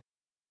market.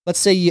 Let's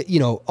say,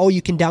 you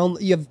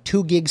have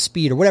 2 gig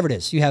speed or whatever it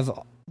is. You have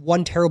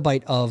 1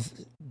 terabyte of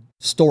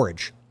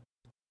storage.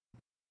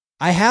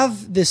 I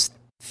have this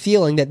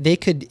feeling that they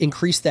could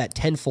increase that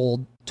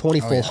 10-fold,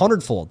 20-fold,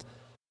 100-fold,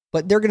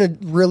 but they're going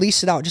to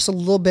release it out just a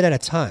little bit at a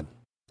time.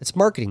 It's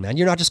marketing, man.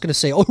 You're not just going to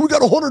say, oh, we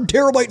got a 100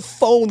 terabyte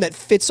phone that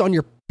fits on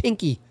your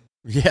pinky.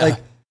 Yeah.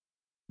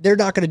 They're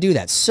not going to do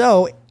that.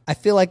 So I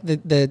feel like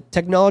the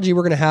technology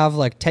we're going to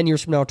have 10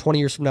 years from now, 20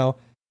 years from now,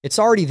 it's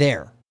already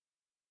there.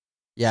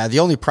 Yeah, the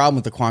only problem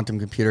with the quantum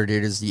computer,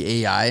 dude, is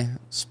the AI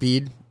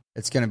speed.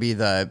 It's going to be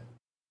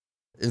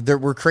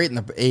we're creating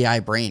the AI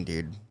brain,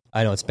 dude.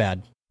 I know it's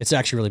bad. It's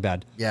actually really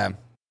bad. Yeah.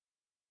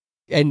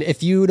 And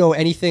if you know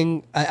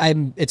anything,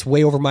 it's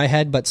way over my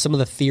head, but some of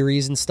the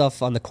theories and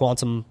stuff on the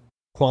quantum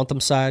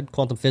side,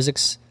 quantum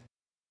physics,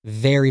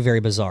 very, very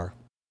bizarre.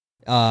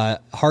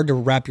 Hard to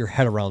wrap your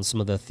head around some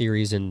of the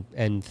theories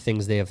and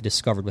things they have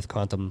discovered with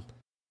quantum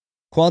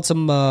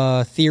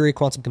theory,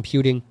 quantum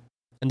computing,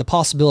 and the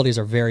possibilities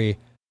are very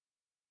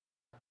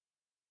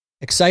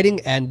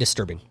exciting and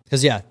disturbing.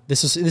 Because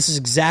this is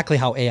exactly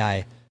how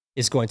AI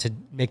is going to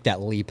make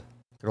that leap.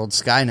 Good old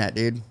Skynet,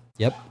 dude.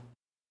 Yep.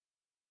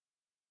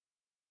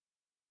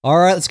 All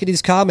right, let's get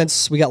these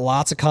comments. We got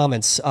lots of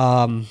comments.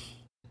 Let's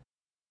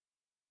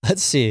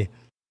see.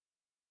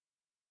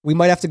 We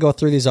might have to go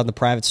through these on the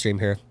private stream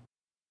here.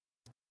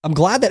 I'm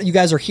glad that you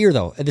guys are here,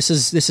 though. This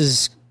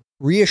is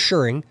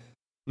reassuring.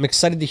 I'm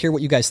excited to hear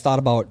what you guys thought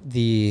about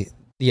the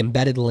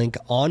embedded link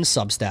on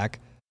Substack,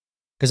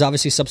 because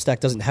obviously Substack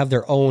doesn't have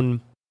their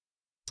own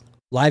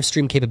live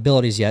stream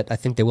capabilities yet. I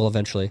think they will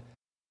eventually.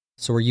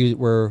 So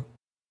we're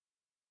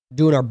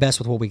doing our best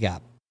with what we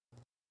got.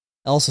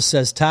 Elsa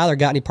says, Tyler,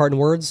 got any parting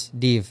words?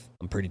 Dave,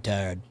 I'm pretty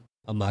tired.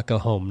 I might go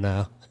home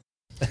now.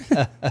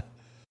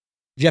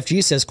 Jeff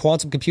G says,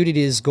 quantum computing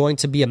is going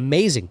to be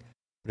amazing,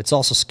 but it's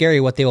also scary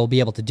what they will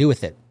be able to do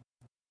with it,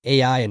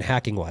 AI and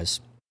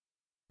hacking-wise.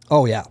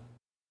 Oh, yeah.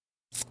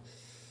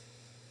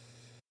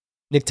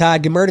 Nick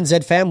Todd, Gemerd and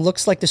Zed fam,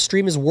 looks like the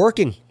stream is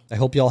working. I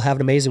hope you all have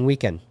an amazing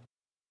weekend.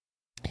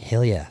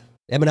 Hell yeah.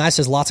 M&I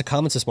says lots of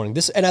comments this morning.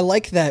 And I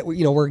like that,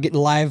 we're getting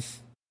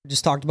live. We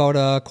just talked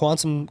about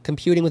quantum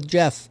computing with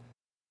Jeff.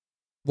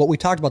 What we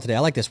talked about today. I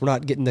like this. We're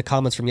not getting the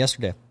comments from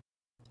yesterday.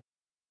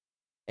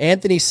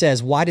 Anthony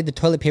says, why did the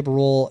toilet paper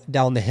roll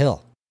down the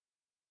hill?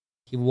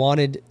 He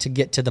wanted to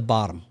get to the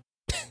bottom.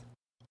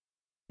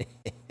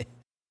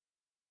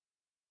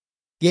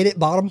 Get it,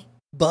 bottom?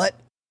 Butt?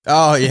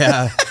 Oh,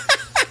 yeah.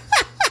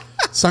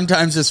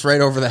 Sometimes it's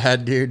right over the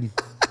head, dude.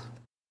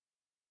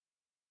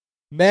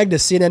 Magda,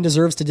 CNN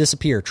deserves to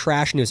disappear.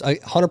 Trash news. I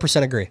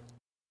 100% agree.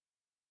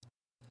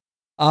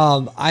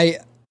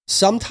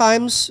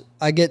 Sometimes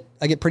I get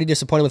pretty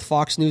disappointed with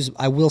Fox News.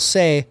 I will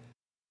say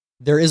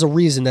there is a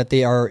reason that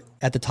they are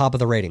at the top of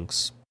the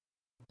ratings.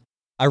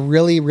 I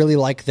really, really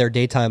like their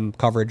daytime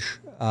coverage.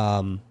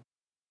 Not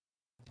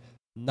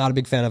a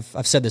big fan of,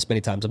 I've said this many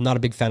times, I'm not a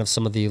big fan of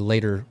some of the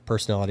later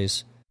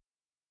personalities.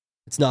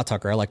 It's not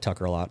Tucker. I like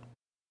Tucker a lot.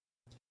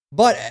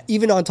 But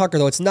even on Tucker,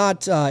 though, it's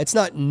not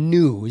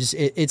news.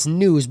 It's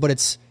news, but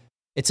it's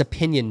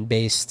opinion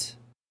based.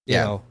 You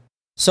know.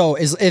 So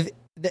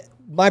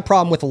my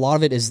problem with a lot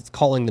of it is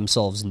calling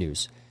themselves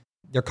news.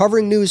 They're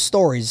covering news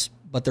stories,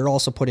 but they're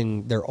also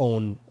putting their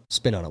own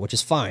spin on it, which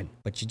is fine.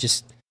 But you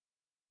just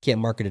can't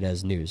market it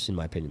as news, in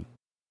my opinion.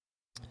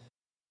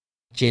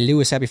 Jay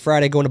Lewis, happy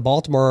Friday. Going to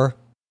Baltimore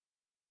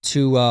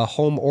to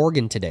home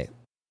Oregon today.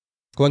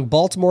 Going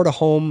Baltimore to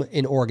home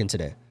in Oregon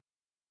today.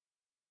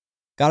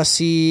 Got to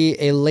see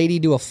a lady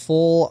do a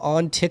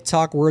full-on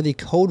TikTok-worthy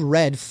Code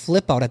Red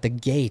flip out at the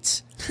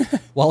gates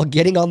while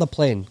getting on the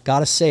plane. Got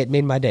to say, it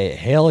made my day.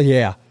 Hell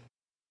yeah.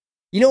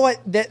 You know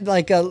what? That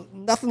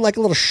nothing like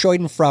a little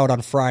schadenfreude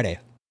on Friday.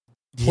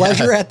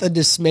 Pleasure at the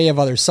dismay of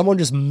others. Someone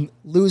just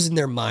losing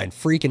their mind,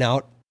 freaking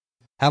out,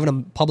 having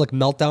a public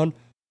meltdown.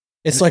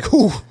 It's like,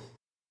 ooh,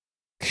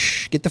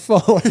 get the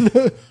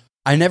phone.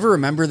 I never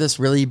remember this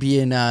really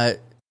being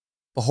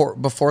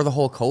before the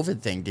whole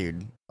COVID thing,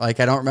 dude. Like,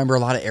 I don't remember a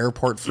lot of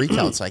airport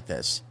freakouts like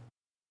this.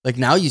 Like,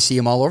 now you see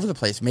them all over the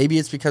place. Maybe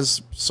it's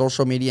because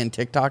social media and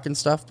TikTok and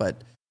stuff, but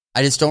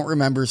I just don't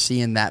remember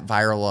seeing that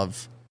viral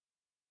of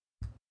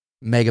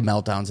mega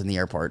meltdowns in the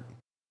airport.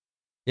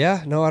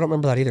 Yeah, no, I don't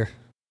remember that either.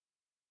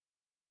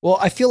 Well,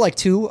 I feel like,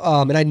 too,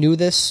 and I knew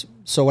this,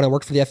 so when I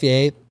worked for the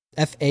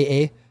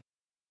FAA,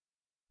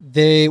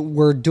 they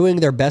were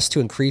doing their best to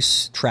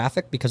increase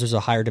traffic because there's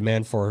a higher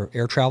demand for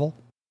air travel.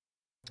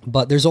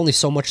 But there's only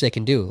so much they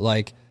can do.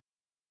 Like,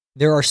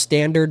 there are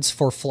standards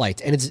for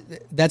flight, and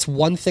that's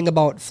one thing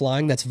about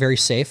flying that's very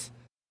safe.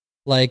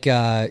 Like,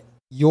 when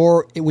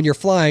you're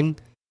flying,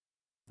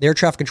 the air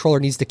traffic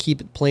controller needs to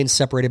keep planes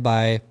separated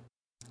by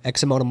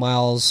X amount of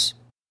miles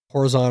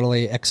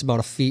horizontally, X amount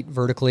of feet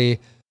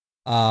vertically.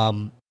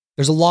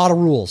 There's a lot of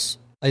rules,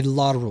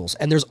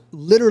 and there's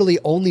literally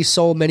only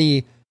so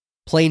many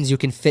planes you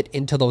can fit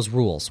into those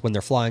rules when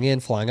they're flying in,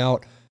 flying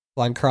out,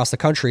 flying across the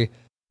country.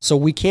 So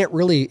we can't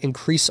really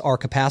increase our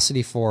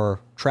capacity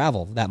for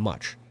travel that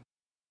much.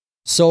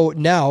 So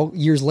now,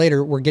 years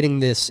later, we're getting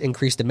this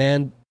increased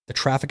demand. The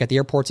traffic at the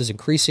airports is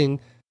increasing.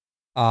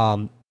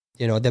 Then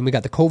we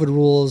got the COVID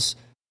rules.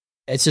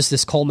 It's just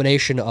this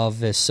culmination of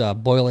this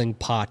boiling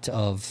pot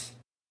of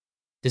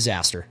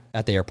disaster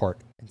at the airport.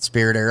 And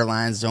Spirit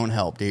Airlines don't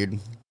help, dude.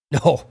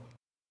 No.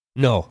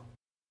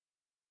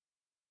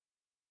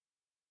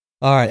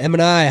 All right,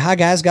 M&I. Hi,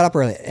 guys. Got up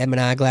early.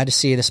 M&I, glad to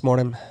see you this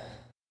morning.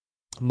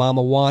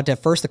 Mama Want.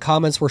 At first, the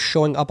comments were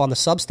showing up on the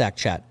Substack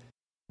chat.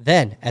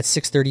 Then, at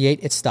 6:38,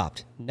 it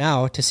stopped.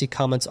 Now, to see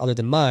comments other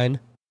than mine,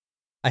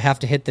 I have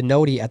to hit the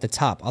noti at the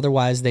top.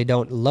 Otherwise, they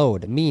don't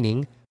load,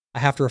 meaning I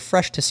have to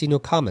refresh to see no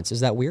comments. Is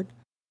that weird?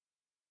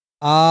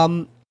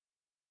 Mine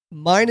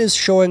is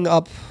showing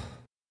up.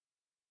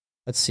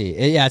 Let's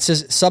see. Yeah, it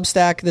says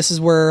Substack. This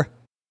is where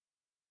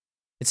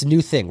it's a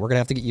new thing. We're going to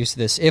have to get used to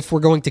this if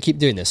we're going to keep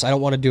doing this. I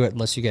don't want to do it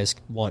unless you guys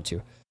want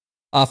to.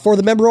 For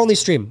the member-only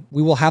stream,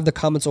 we will have the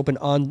comments open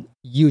on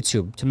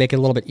YouTube to make it a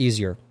little bit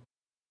easier.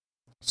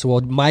 So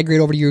we'll migrate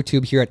over to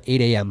YouTube here at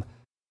 8 a.m.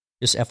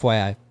 Just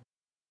FYI.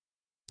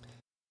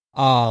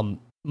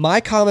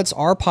 My comments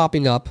are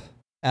popping up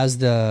as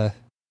the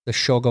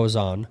show goes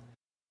on.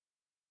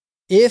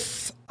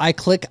 If I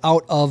click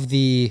out of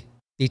the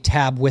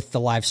tab with the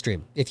live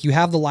stream, if you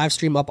have the live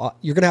stream up,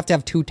 you're going to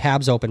have 2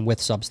 tabs open with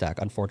Substack,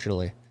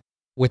 unfortunately,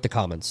 with the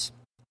comments.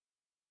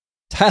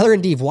 Tyler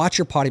and Dave, watch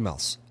your potty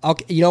mouths.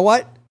 Okay, you know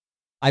what?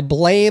 I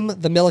blame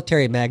the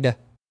military, Magda.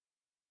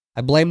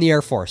 I blame the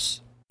Air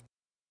Force.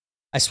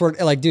 I swear,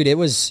 like, dude, it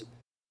was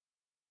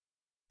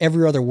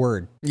every other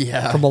word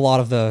from a lot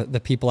of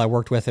the people I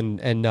worked with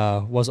and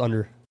was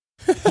under.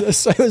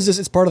 So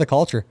it's part of the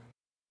culture.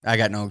 I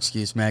got no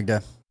excuse,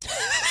 Magda.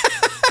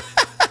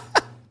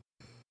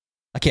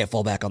 I can't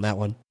fall back on that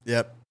one.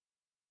 Yep.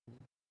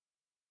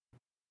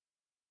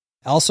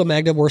 Also,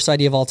 Magda, worst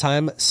idea of all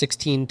time,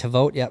 16 to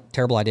vote. Yep,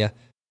 terrible idea.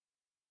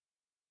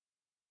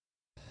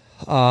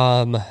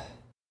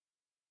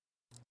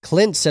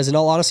 Clint says, in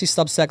all honesty,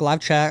 Substack live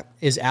chat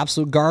is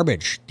absolute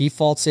garbage.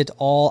 Defaults it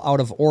all out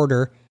of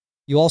order.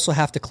 You also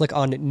have to click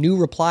on new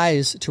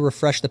replies to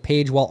refresh the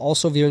page while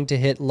also viewing to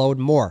hit load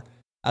more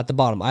at the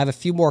bottom. I have a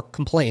few more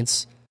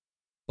complaints,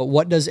 but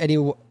what does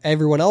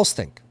everyone else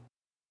think?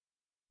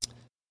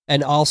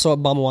 And also,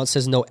 Obama Wants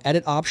says, no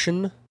edit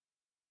option.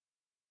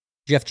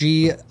 Jeff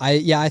G,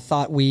 I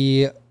thought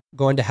we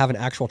going to have an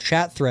actual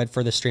chat thread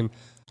for this stream.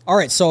 All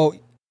right, so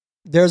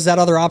there's that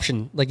other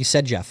option, like you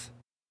said, Jeff.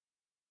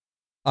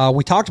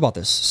 We talked about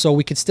this, so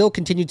we could still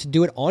continue to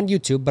do it on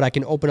YouTube, but I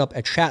can open up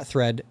a chat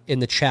thread in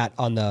the chat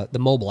on the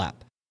mobile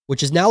app,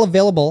 which is now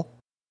available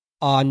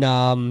on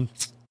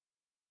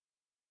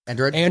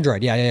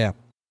Android. Yeah.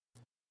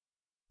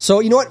 So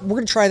you know what? We're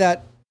gonna try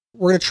that.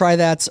 We're gonna try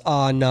that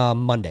on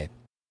Monday.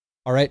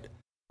 All right.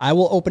 I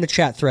will open a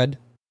chat thread.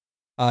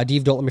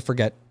 Dave, don't let me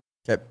forget.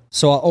 Okay.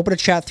 So I'll open a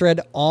chat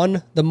thread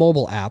on the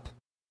mobile app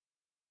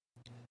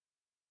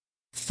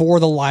for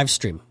the live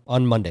stream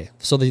on Monday.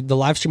 So the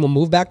live stream will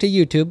move back to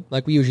YouTube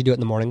like we usually do it in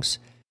the mornings,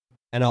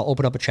 and I'll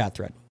open up a chat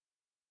thread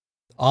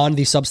on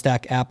the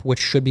Substack app, which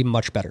should be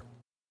much better.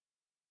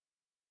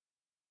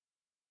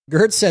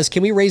 Gert says,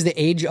 can we raise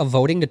the age of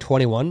voting to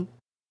 21?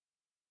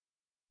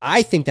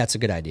 I think that's a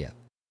good idea.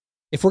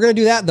 If we're going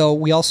to do that, though,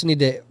 we also need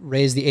to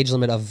raise the age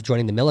limit of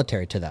joining the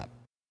military to that.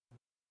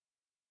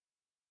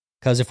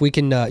 Because if we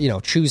can,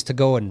 choose to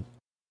go and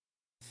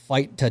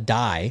fight to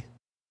die,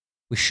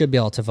 we should be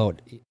able to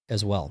vote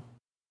as well.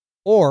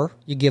 Or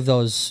you give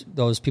those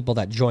people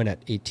that join at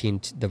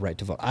 18 the right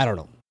to vote. I don't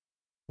know.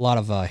 A lot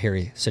of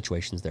hairy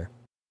situations there.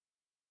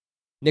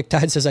 Nick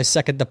Tide says, I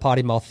second the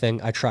potty mouth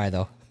thing. I try,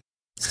 though.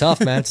 It's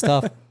tough, man. It's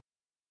tough.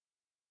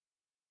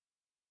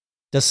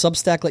 Does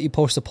Substack let you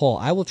post a poll?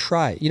 I will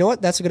try. You know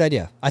what? That's a good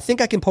idea. I think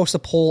I can post a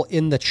poll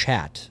in the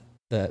chat,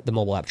 the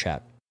mobile app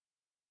chat.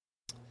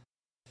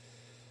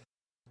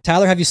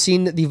 Tyler, have you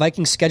seen the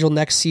Vikings schedule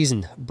next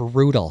season?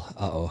 Brutal.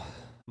 Uh-oh.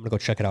 I'm going to go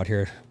check it out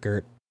here,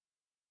 Gert.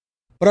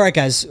 But all right,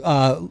 guys,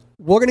 we're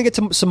going to get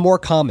to some more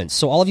comments.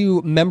 So all of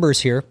you members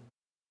here,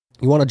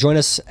 you want to join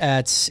us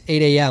at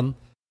 8 a.m.,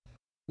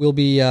 we'll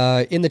be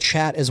in the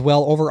chat as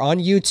well over on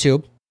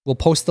YouTube. We'll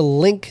post the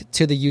link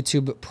to the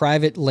YouTube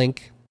private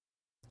link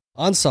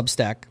on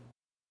Substack.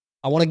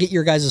 I want to get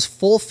your guys'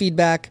 full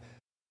feedback,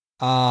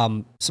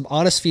 some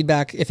honest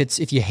feedback.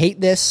 If you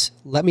hate this,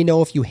 let me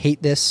know if you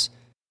hate this.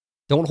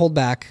 Don't hold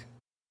back.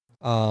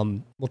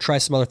 We'll try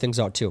some other things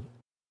out too.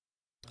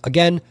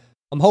 Again,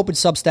 I'm hoping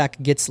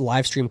Substack gets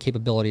live stream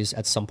capabilities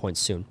at some point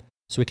soon,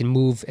 so we can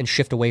move and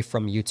shift away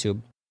from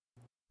YouTube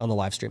on the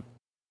live stream.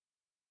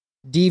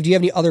 Dave, do you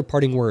have any other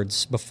parting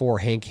words before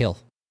Hank Hill?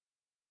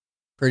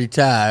 Pretty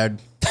tired.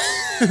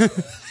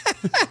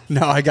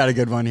 No, I got a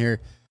good one here.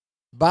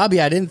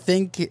 Bobby, I didn't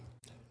think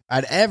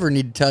I'd ever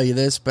need to tell you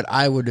this, but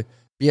I would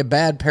be a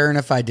bad parent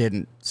if I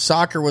didn't.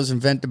 Soccer was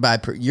invented by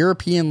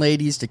European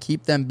ladies to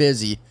keep them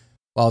busy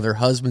while their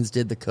husbands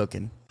did the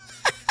cooking.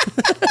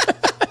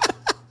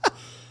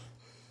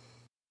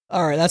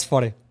 All right, that's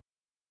funny.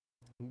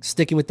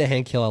 Sticking with the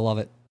Hank Hill, I love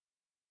it.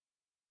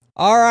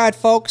 All right,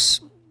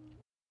 folks.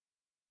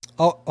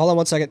 Oh, hold on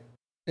one second.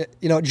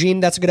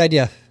 Gene, that's a good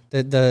idea.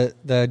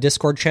 The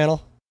Discord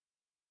channel.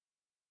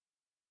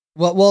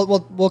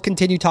 We'll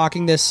continue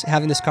having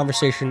this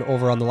conversation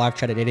over on the live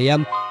chat at 8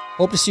 a.m.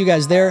 Hope to see you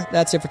guys there.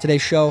 That's it for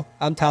today's show.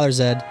 I'm Tyler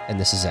Zed, and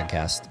this is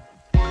Zencast.